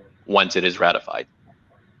once it is ratified.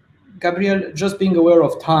 Gabriel, just being aware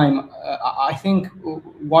of time, I think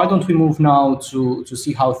why don't we move now to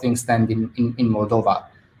see how things stand in Moldova,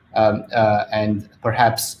 and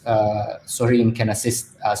perhaps Sorin can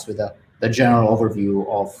assist us with the general overview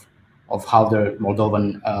of how the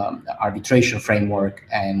Moldovan arbitration framework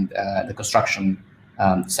and the construction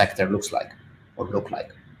sector look like.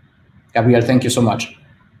 Gabriel, thank you so much.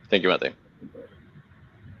 Thank you, Matei.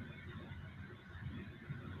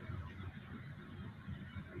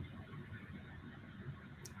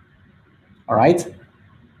 All right.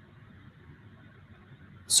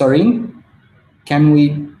 Sorin, can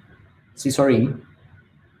we see Sorin?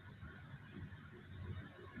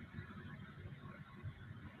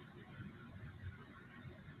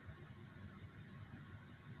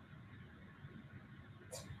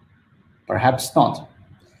 Perhaps not.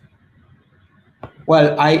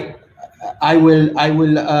 Well, I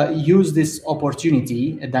will use this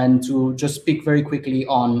opportunity then to just speak very quickly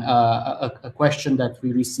on a question that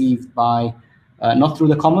we received by not through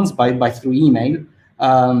the comments, but through email.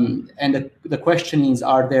 And the question is,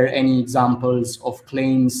 are there any examples of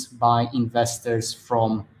claims by investors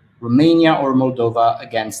from Romania or Moldova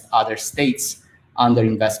against other states under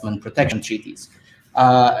investment protection treaties?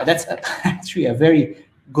 That's actually a very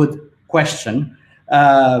good question.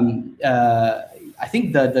 I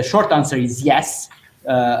think the short answer is yes.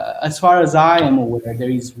 As far as I am aware, there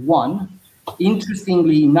is one.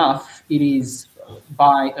 Interestingly enough, it is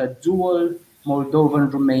by a dual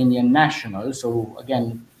Moldovan-Romanian national, so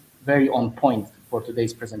again, very on point for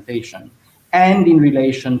today's presentation, and in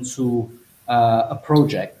relation to a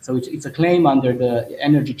project. So it's a claim under the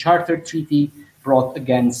Energy Charter Treaty brought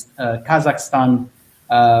against Kazakhstan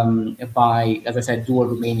by, as I said, dual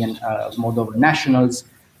Romanian Moldovan nationals,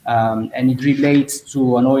 and it relates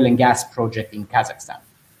to an oil and gas project in Kazakhstan.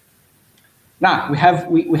 Now we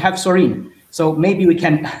have Sorin, so maybe we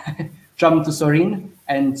can jump to Sorin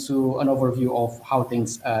and to an overview of how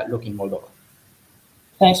things look in Moldova.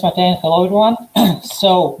 Thanks, Matei. Hello, everyone.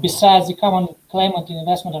 So, besides the common claimant in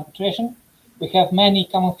investment arbitration, we have many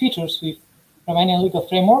common features with Romanian legal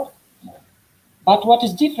framework. But what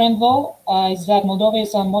is different, though, is that Moldova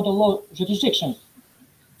is a model law jurisdiction.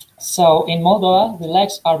 So, in Moldova, the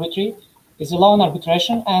lex arbitri is the law on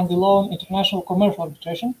arbitration and the law on international commercial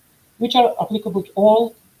arbitration, which are applicable to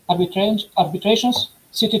all arbitrations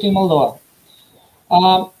situated in Moldova.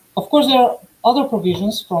 Of course, there are other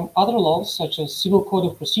provisions from other laws, such as Civil Code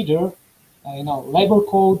of Procedure, Labor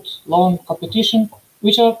Code, Law on Competition,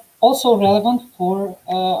 which are also relevant for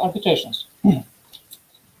arbitrations.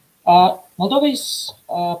 Moldova is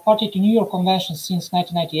party to New York Convention since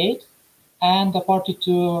 1998 and a party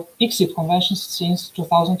to ICSID conventions since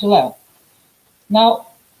 2011. Now,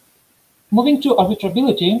 moving to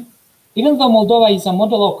arbitrability, even though Moldova is a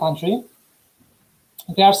model law country,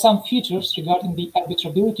 there are some features regarding the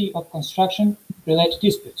arbitrability of construction-related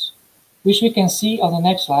disputes, which we can see on the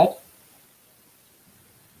next slide.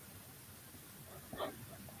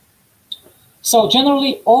 So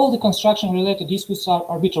generally, all the construction-related disputes are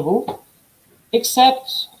arbitrable,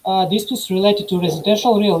 except disputes related to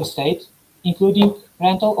residential real estate, including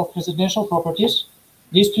rental of residential properties,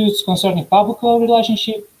 disputes concerning public-law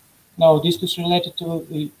relationship, disputes related to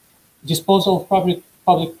the disposal of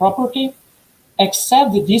public property,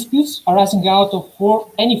 except the disputes arising out of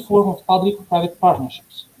any form of public-private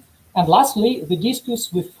partnerships. And lastly, the disputes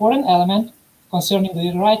with foreign element concerning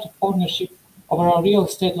the right of ownership over a real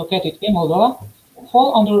estate located in Moldova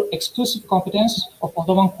fall under exclusive competence of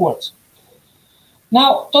Moldovan courts.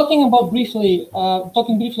 Now, talking briefly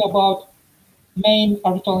about main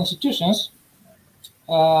arbitral institutions,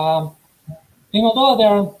 in Moldova there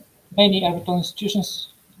are many arbitral institutions,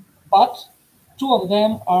 but two of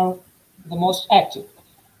them are the most active.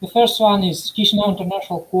 The first one is Chisinau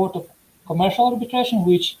International Court of Commercial Arbitration,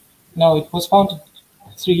 which it was founded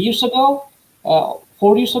 3 years ago, 4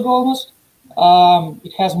 years ago almost.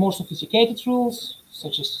 It has more sophisticated rules,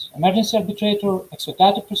 such as emergency arbitrator,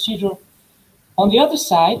 expedited procedure. On the other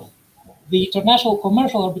side, the International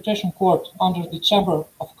Commercial Arbitration Court under the Chamber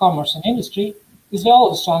of Commerce and Industry is the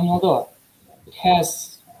oldest one in Moldova. It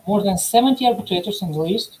has more than 70 arbitrators on the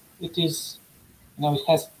list. It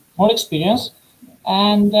has more experience,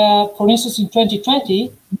 and for instance, in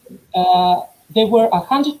 2020, there were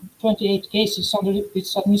 128 cases under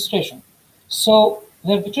its administration. So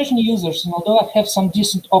the arbitration users in Moldova have some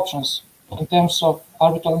decent options in terms of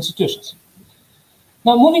arbitral institutions.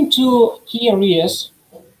 Now, moving to key areas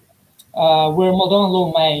where Moldovan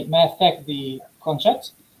law may affect the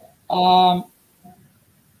contracts, there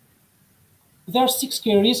are 6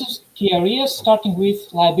 key areas, starting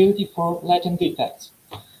with liability for latent defects.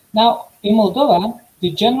 Now, in Moldova,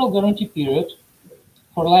 the general guarantee period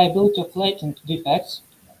for liability of latent defects,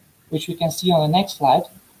 which we can see on the next slide,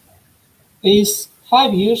 is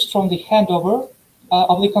 5 years from the handover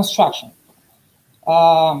of the construction.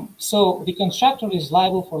 So the contractor is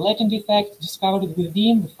liable for latent defects discovered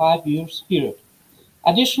within the 5 years period.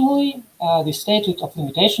 Additionally, the statute of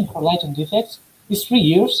limitation for latent defects is 3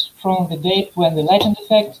 years from the date when the latent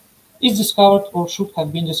defect is discovered or should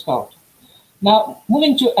have been discovered. Now,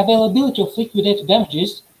 moving to availability of liquidated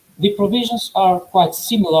damages, the provisions are quite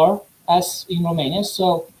similar as in Romania,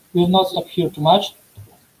 so we will not stop here too much.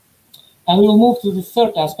 And we will move to the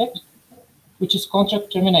third aspect, which is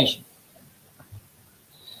contract termination.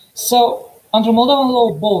 So, under Moldovan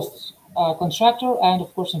law, both contractor and,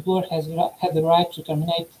 of course, employer have the right to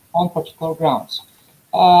terminate on particular grounds.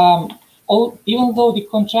 even though the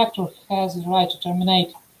contractor has the right to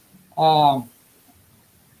terminate on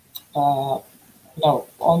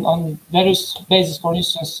various bases, for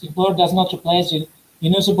instance, employer does not replace the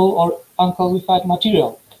unusable or unqualified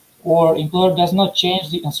material, or employer does not change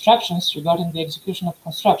the instructions regarding the execution of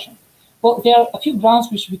construction. Well, there are a few grounds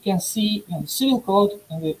which we can see in the civil code,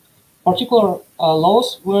 in the particular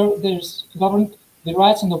laws, where there's governed the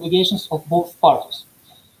rights and obligations of both parties.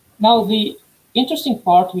 Now, the interesting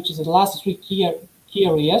part, which is the last three key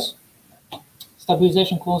areas,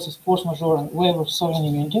 stabilization clauses, force majeure, and waiver of sovereign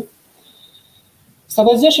immunity.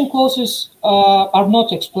 Stabilization clauses are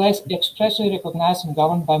not expressly recognized and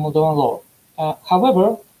governed by Moldovan law.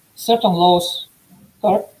 However, certain laws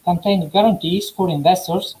contain guarantees for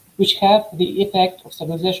investors which have the effect of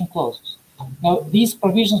stabilization clauses. Now, these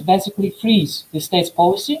provisions basically freeze the state's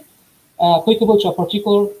policy applicable to a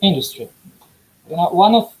particular industry.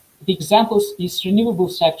 One of the examples is renewable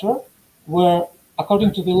sector, where,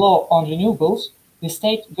 according to the law on renewables, the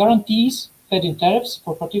state guarantees feed-in tariffs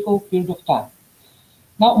for a particular period of time.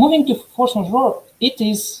 Now, moving to force majeure, it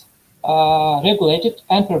is regulated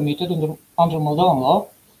and permitted under Moldovan law,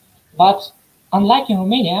 but unlike in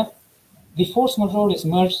Romania, the force majeure is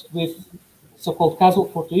merged with so-called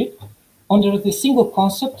cazul fortuit under the single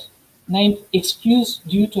concept named excuse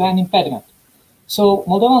due to an impediment. So,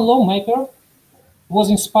 Moldovan lawmaker was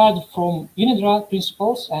inspired from unilateral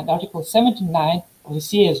principles and Article 79 of the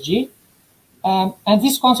CASG, and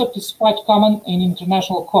this concept is quite common in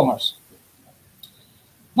international commerce.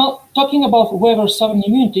 Now, talking about waiver of sovereign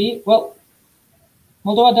immunity, well,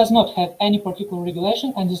 Moldova does not have any particular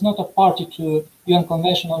regulation and is not a party to UN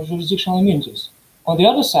Convention on Jurisdictional Immunities. On the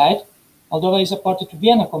other side, Moldova is a party to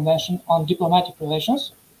Vienna Convention on Diplomatic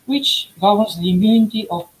Relations, which governs the immunity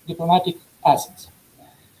of diplomatic assets.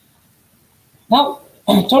 Now,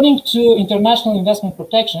 turning to international investment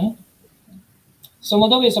protection, so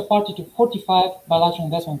Moldova is a party to 45 bilateral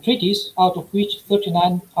investment treaties, out of which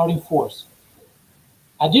 39 are in force.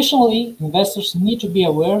 Additionally, investors need to be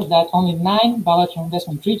aware that only 9 bilateral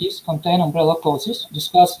investment treaties contain umbrella clauses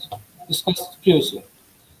discussed previously.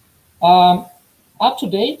 Up to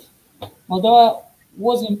date, Moldova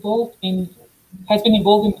has been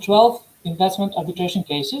involved in 12 investment arbitration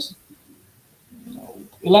cases.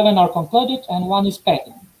 11 are concluded and 1 is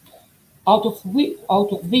pending. Out of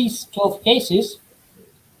these 12 cases,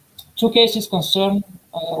 2 cases concern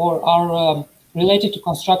or are related to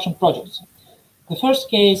construction projects. The first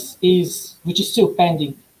case, which is still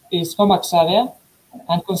pending, is Comaxavia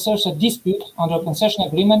and concerns a dispute under a concession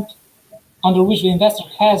agreement under which the investor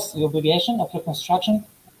has the obligation of reconstruction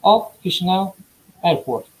of Chișinău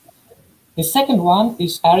Airport. The second one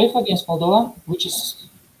is Arif against Moldova, which is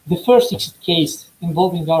the first case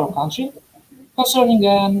involving our country, concerning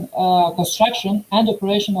construction and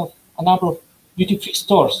operation of a number of duty-free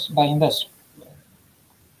stores by investors.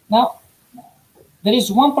 Now, there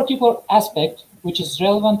is one particular aspect which is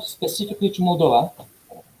relevant specifically to Moldova,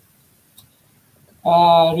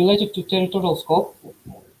 related to territorial scope.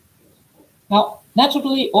 Now,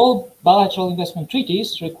 naturally, all bilateral investment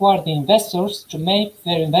treaties require the investors to make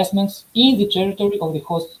their investments in the territory of the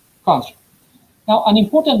host country. Now, an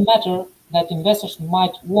important matter that investors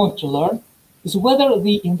might want to learn is whether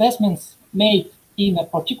the investments made in a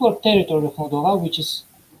particular territory of Moldova, which is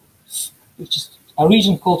a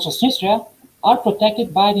region called Transnistria, are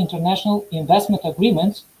protected by the international investment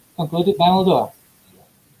agreements concluded by Moldova.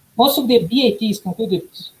 Most of the BATs concluded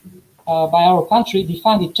by our country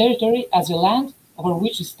define the territory as a land over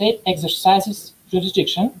which the state exercises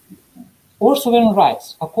jurisdiction or sovereign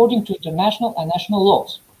rights according to international and national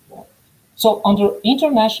laws. So, under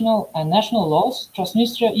international and national laws,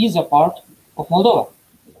 Transnistria is a part of Moldova.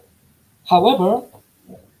 However,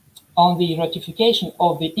 on the ratification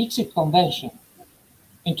of the Exit Convention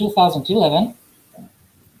in 2011,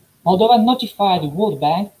 Moldova notified the World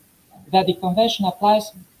Bank that the convention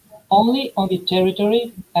applies only on the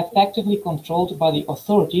territory effectively controlled by the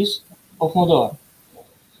authorities of Moldova.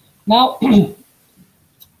 Now,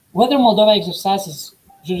 whether Moldova exercises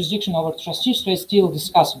jurisdiction over Transnistria is still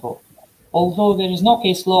discussable, although there is no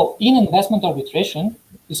case law in investment arbitration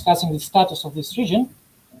discussing the status of this region.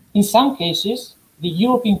 In some cases, the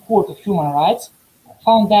European Court of Human Rights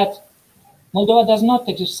found that Moldova does not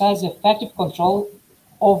exercise effective control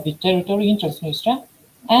of the territory in Transnistria,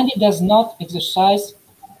 and it does not exercise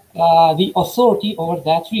the authority over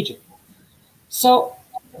that region. So,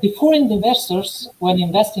 the foreign investors, when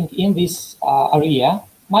investing in this area,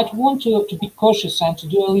 might want to be cautious and to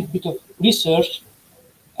do a little bit of research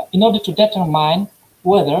in order to determine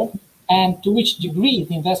whether and to which degree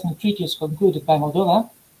the investment treaties concluded by Moldova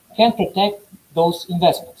can protect those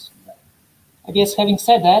investments. I guess having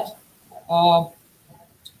said that, I'll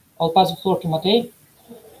pass the floor to Matei.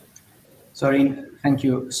 Sorin, thank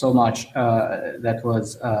you so much. That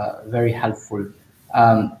was very helpful.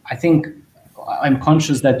 I think I'm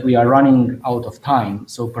conscious that we are running out of time,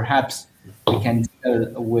 so perhaps we can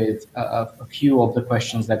deal with a few of the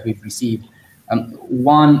questions that we've received.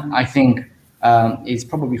 One, I think, is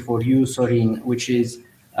probably for you, Sorin, which is,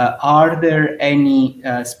 are there any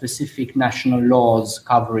specific national laws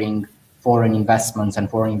covering foreign investments and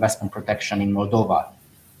foreign investment protection in Moldova?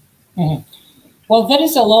 Mm-hmm. Well, there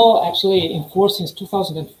is a law actually in force since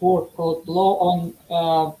 2004 called Law on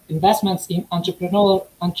Investments in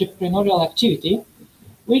Entrepreneurial Activity,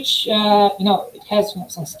 which it has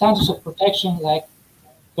some standards of protection like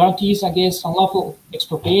guarantees against unlawful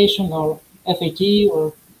expropriation or FAT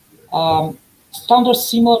or standards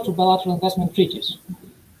similar to bilateral investment treaties.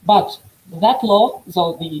 But that law,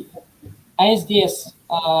 so the ISDS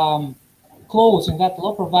clause in that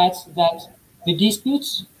law provides that the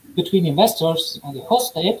disputes between investors and the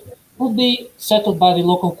host state will be settled by the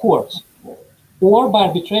local courts or by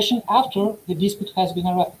arbitration after the dispute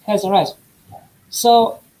has arisen.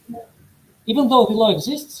 So even though the law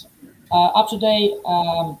exists, up to date,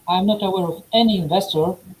 I'm not aware of any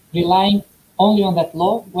investor relying only on that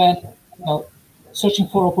law when searching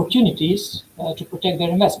for opportunities to protect their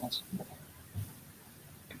investments.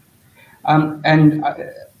 And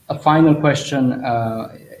a final question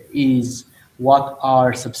is, what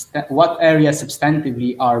areas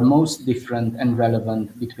substantively are most different and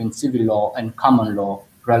relevant between civil law and common law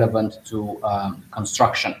relevant to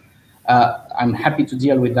construction? I'm happy to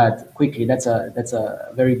deal with that quickly. That's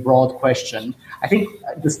a very broad question. I think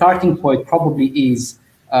the starting point probably is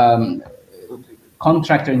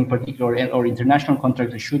contractor in particular or international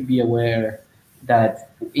contractors should be aware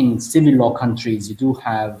that in civil law countries you do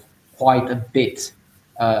have quite a bit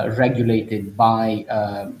regulated by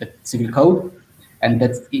the civil code, and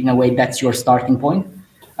that's in a way that's your starting point.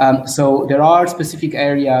 So there are specific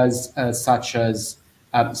areas such as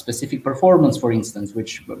specific performance, for instance,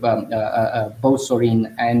 which both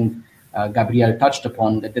Sorin and Gabriel touched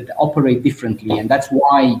upon, that operate differently, and that's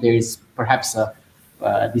why there is perhaps a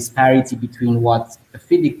disparity between what the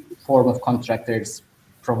FIDIC form of contractors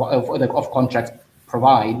of contracts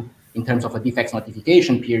provide in terms of a defects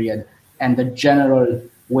notification period and the general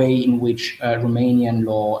way in which Romanian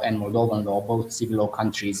law and Moldovan law, both civil law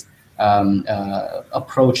countries,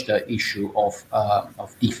 approach the issue of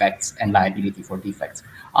defects and liability for defects.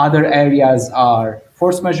 Other areas are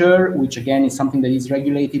force majeure, which again is something that is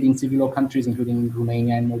regulated in civil law countries, including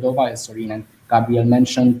Romania and Moldova, as Sorin and Gabriel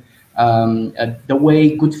mentioned. The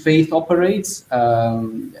way good faith operates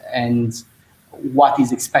and what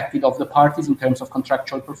is expected of the parties in terms of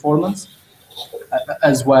contractual performance,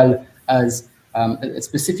 as well as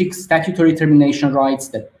specific statutory termination rights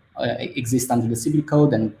that exist under the civil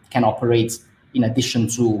code and can operate in addition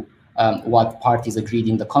to what parties agreed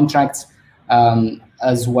in the contracts,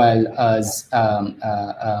 as well as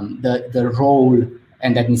the role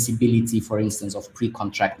and admissibility, for instance, of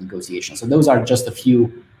pre-contract negotiations. So those are just a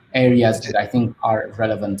few areas that I think are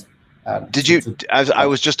relevant. I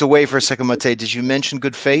was just away for a second, Matei, did you mention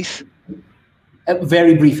good faith?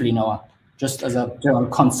 Very briefly, Noah, just as a general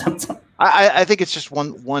concept. I think it's just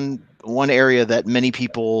one area that many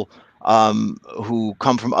people who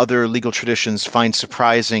come from other legal traditions find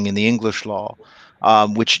surprising in the English law,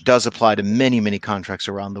 which does apply to many contracts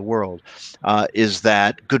around the world, is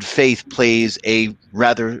that good faith plays a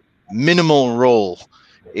rather minimal role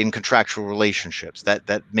in contractual relationships.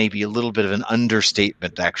 That may be a little bit of an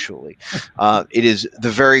understatement, actually. It is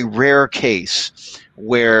the very rare case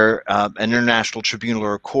where an international tribunal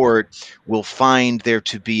or a court will find there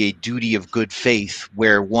to be a duty of good faith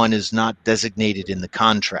where one is not designated in the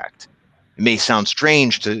contract. It may sound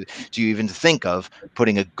strange to you even to think of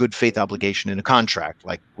putting a good faith obligation in a contract.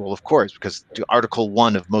 Like, well, of course, because Article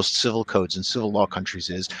 1 of most civil codes in civil law countries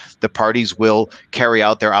is the parties will carry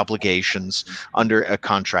out their obligations under a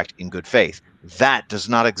contract in good faith. That does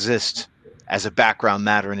not exist as a background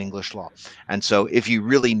matter in English law. And so if you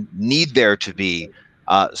really need there to be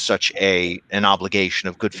such an obligation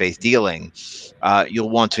of good faith dealing, you'll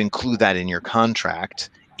want to include that in your contract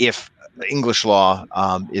if English law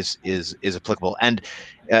is applicable, and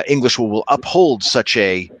English law will uphold such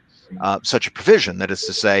a provision. That is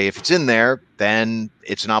to say, if it's in there, then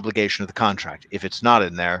it's an obligation of the contract. If it's not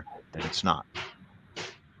in there, then it's not.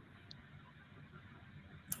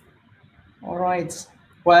 All right.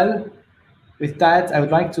 Well, with that, I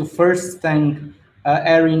would like to first thank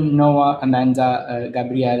Erin, Noah, Amanda,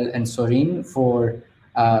 Gabriel, and Sorin for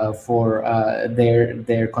for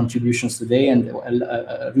their contributions today, and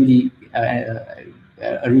a really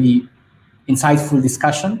insightful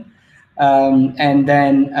discussion. And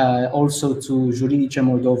then also to Juridice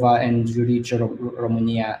Moldova and Juridice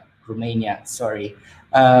Romania, sorry,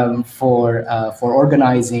 for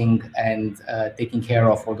organizing and taking care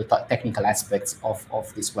of all the technical aspects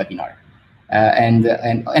of this webinar. And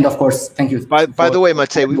of course, thank you. By the way,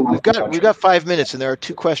 Matej, we've got 5 minutes, and there are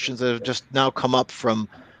 2 questions that have just now come up from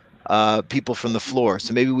people from the floor.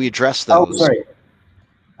 So maybe we address those. Oh,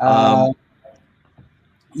 sorry.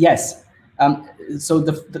 Yes. So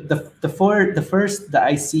the first that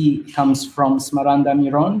I see comes from Smaranda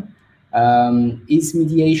Miron. Is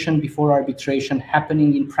mediation before arbitration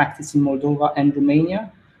happening in practice in Moldova and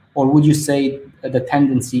Romania, or would you say the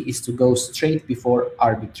tendency is to go straight before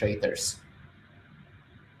arbitrators?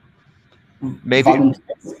 Maybe.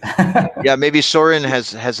 Yeah, maybe Sorin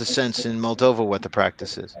has a sense in Moldova what the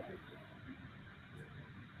practice is.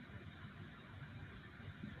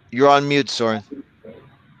 You're on mute, Sorin.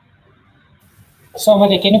 So,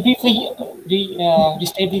 Matej, can you briefly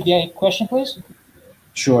restate the question, please?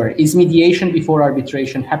 Sure. Is mediation before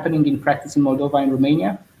arbitration happening in practice in Moldova and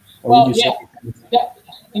Romania? Or Well, would you say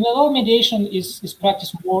in Moldova, mediation is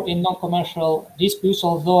practiced more in non-commercial disputes,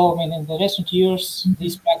 although, I mean, in the recent years,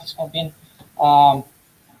 these practices have been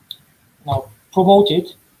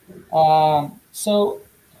promoted. So,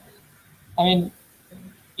 I mean,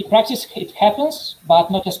 in practice, it happens,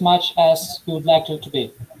 but not as much as we would like it to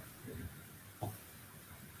be.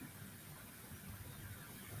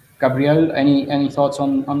 Gabriel, any thoughts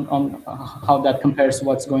on how that compares to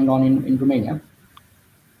what's going on in Romania?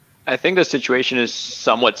 I think the situation is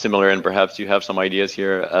somewhat similar, and perhaps you have some ideas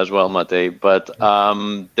here as well, Matej. But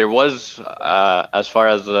there was, as far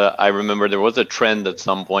as I remember, there was a trend at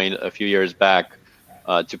some point a few years back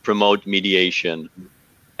to promote mediation,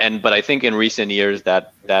 but I think in recent years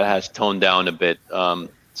that has toned down a bit.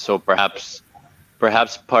 So perhaps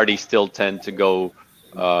parties still tend to go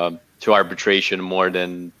to arbitration more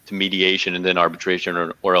than to mediation, and then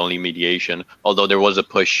arbitration or only mediation, although there was a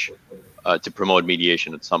push to promote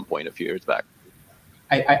mediation at some point a few years back.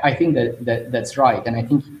 I think that's right. And I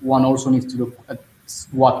think one also needs to look at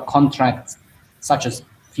what contracts, such as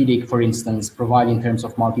FIDIC, for instance, provide in terms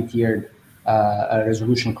of multi-tiered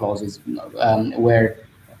resolution clauses, where,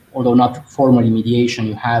 although not formally mediation,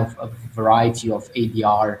 you have a variety of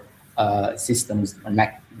ADR systems and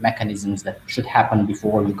mechanisms that should happen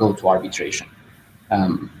before you go to arbitration.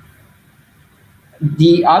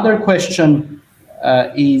 The other question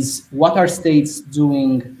is, what are states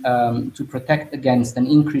doing to protect against an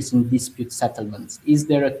increase in dispute settlements? Is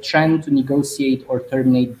there a trend to negotiate or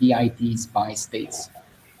terminate BITs by states?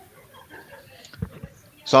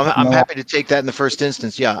 So I'm happy to take that in the first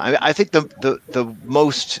instance. Yeah, I think the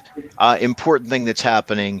most important thing that's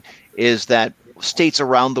happening is that states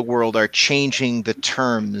around the world are changing the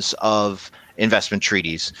terms of investment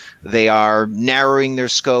treaties. They are narrowing their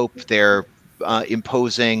scope. They're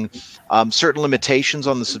imposing certain limitations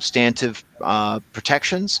on the substantive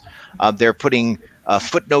protections. They're putting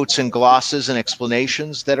footnotes and glosses and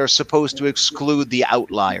explanations that are supposed to exclude the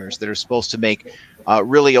outliers, that are supposed to make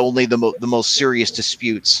really only the most serious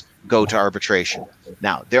disputes go to arbitration.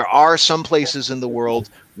 Now, there are some places in the world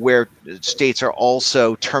where states are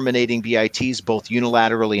also terminating BITs both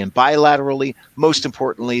unilaterally and bilaterally. Most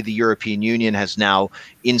importantly, the European Union has now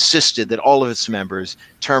insisted that all of its members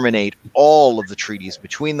terminate all of the treaties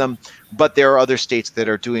between them. But there are other states that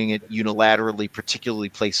are doing it unilaterally, particularly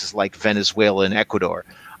places like Venezuela and Ecuador,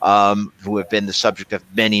 who have been the subject of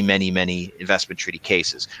many, many, many investment treaty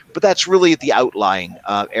cases. But that's really the outlying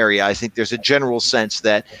area. I think there's a general sense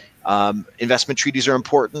that investment treaties are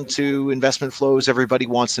important to investment flows. Everybody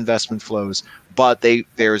wants investment flows, but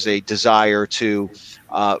there's a desire to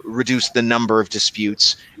reduce the number of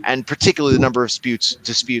disputes, and particularly the number of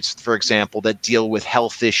disputes, for example, that deal with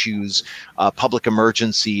health issues, public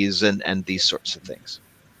emergencies, and these sorts of things.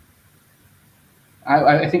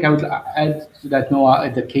 I think I would add to that,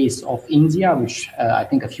 Noah, the case of India, which I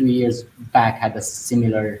think a few years back had a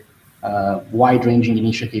similar wide-ranging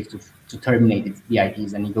initiative to terminate its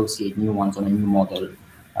BITs and negotiate new ones on a new model.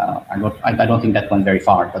 I don't think that went very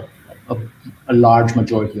far, but a large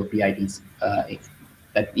majority of BITs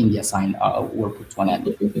that India signed were put to an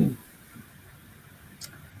end.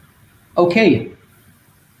 Okay.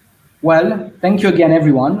 Well, thank you again,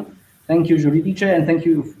 everyone. Thank you, Juridice, and thank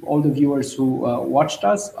you all the viewers who watched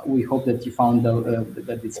us. We hope that you found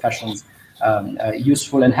the discussions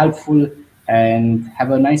useful and helpful, and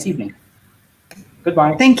have a nice evening.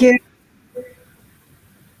 Goodbye. Thank you.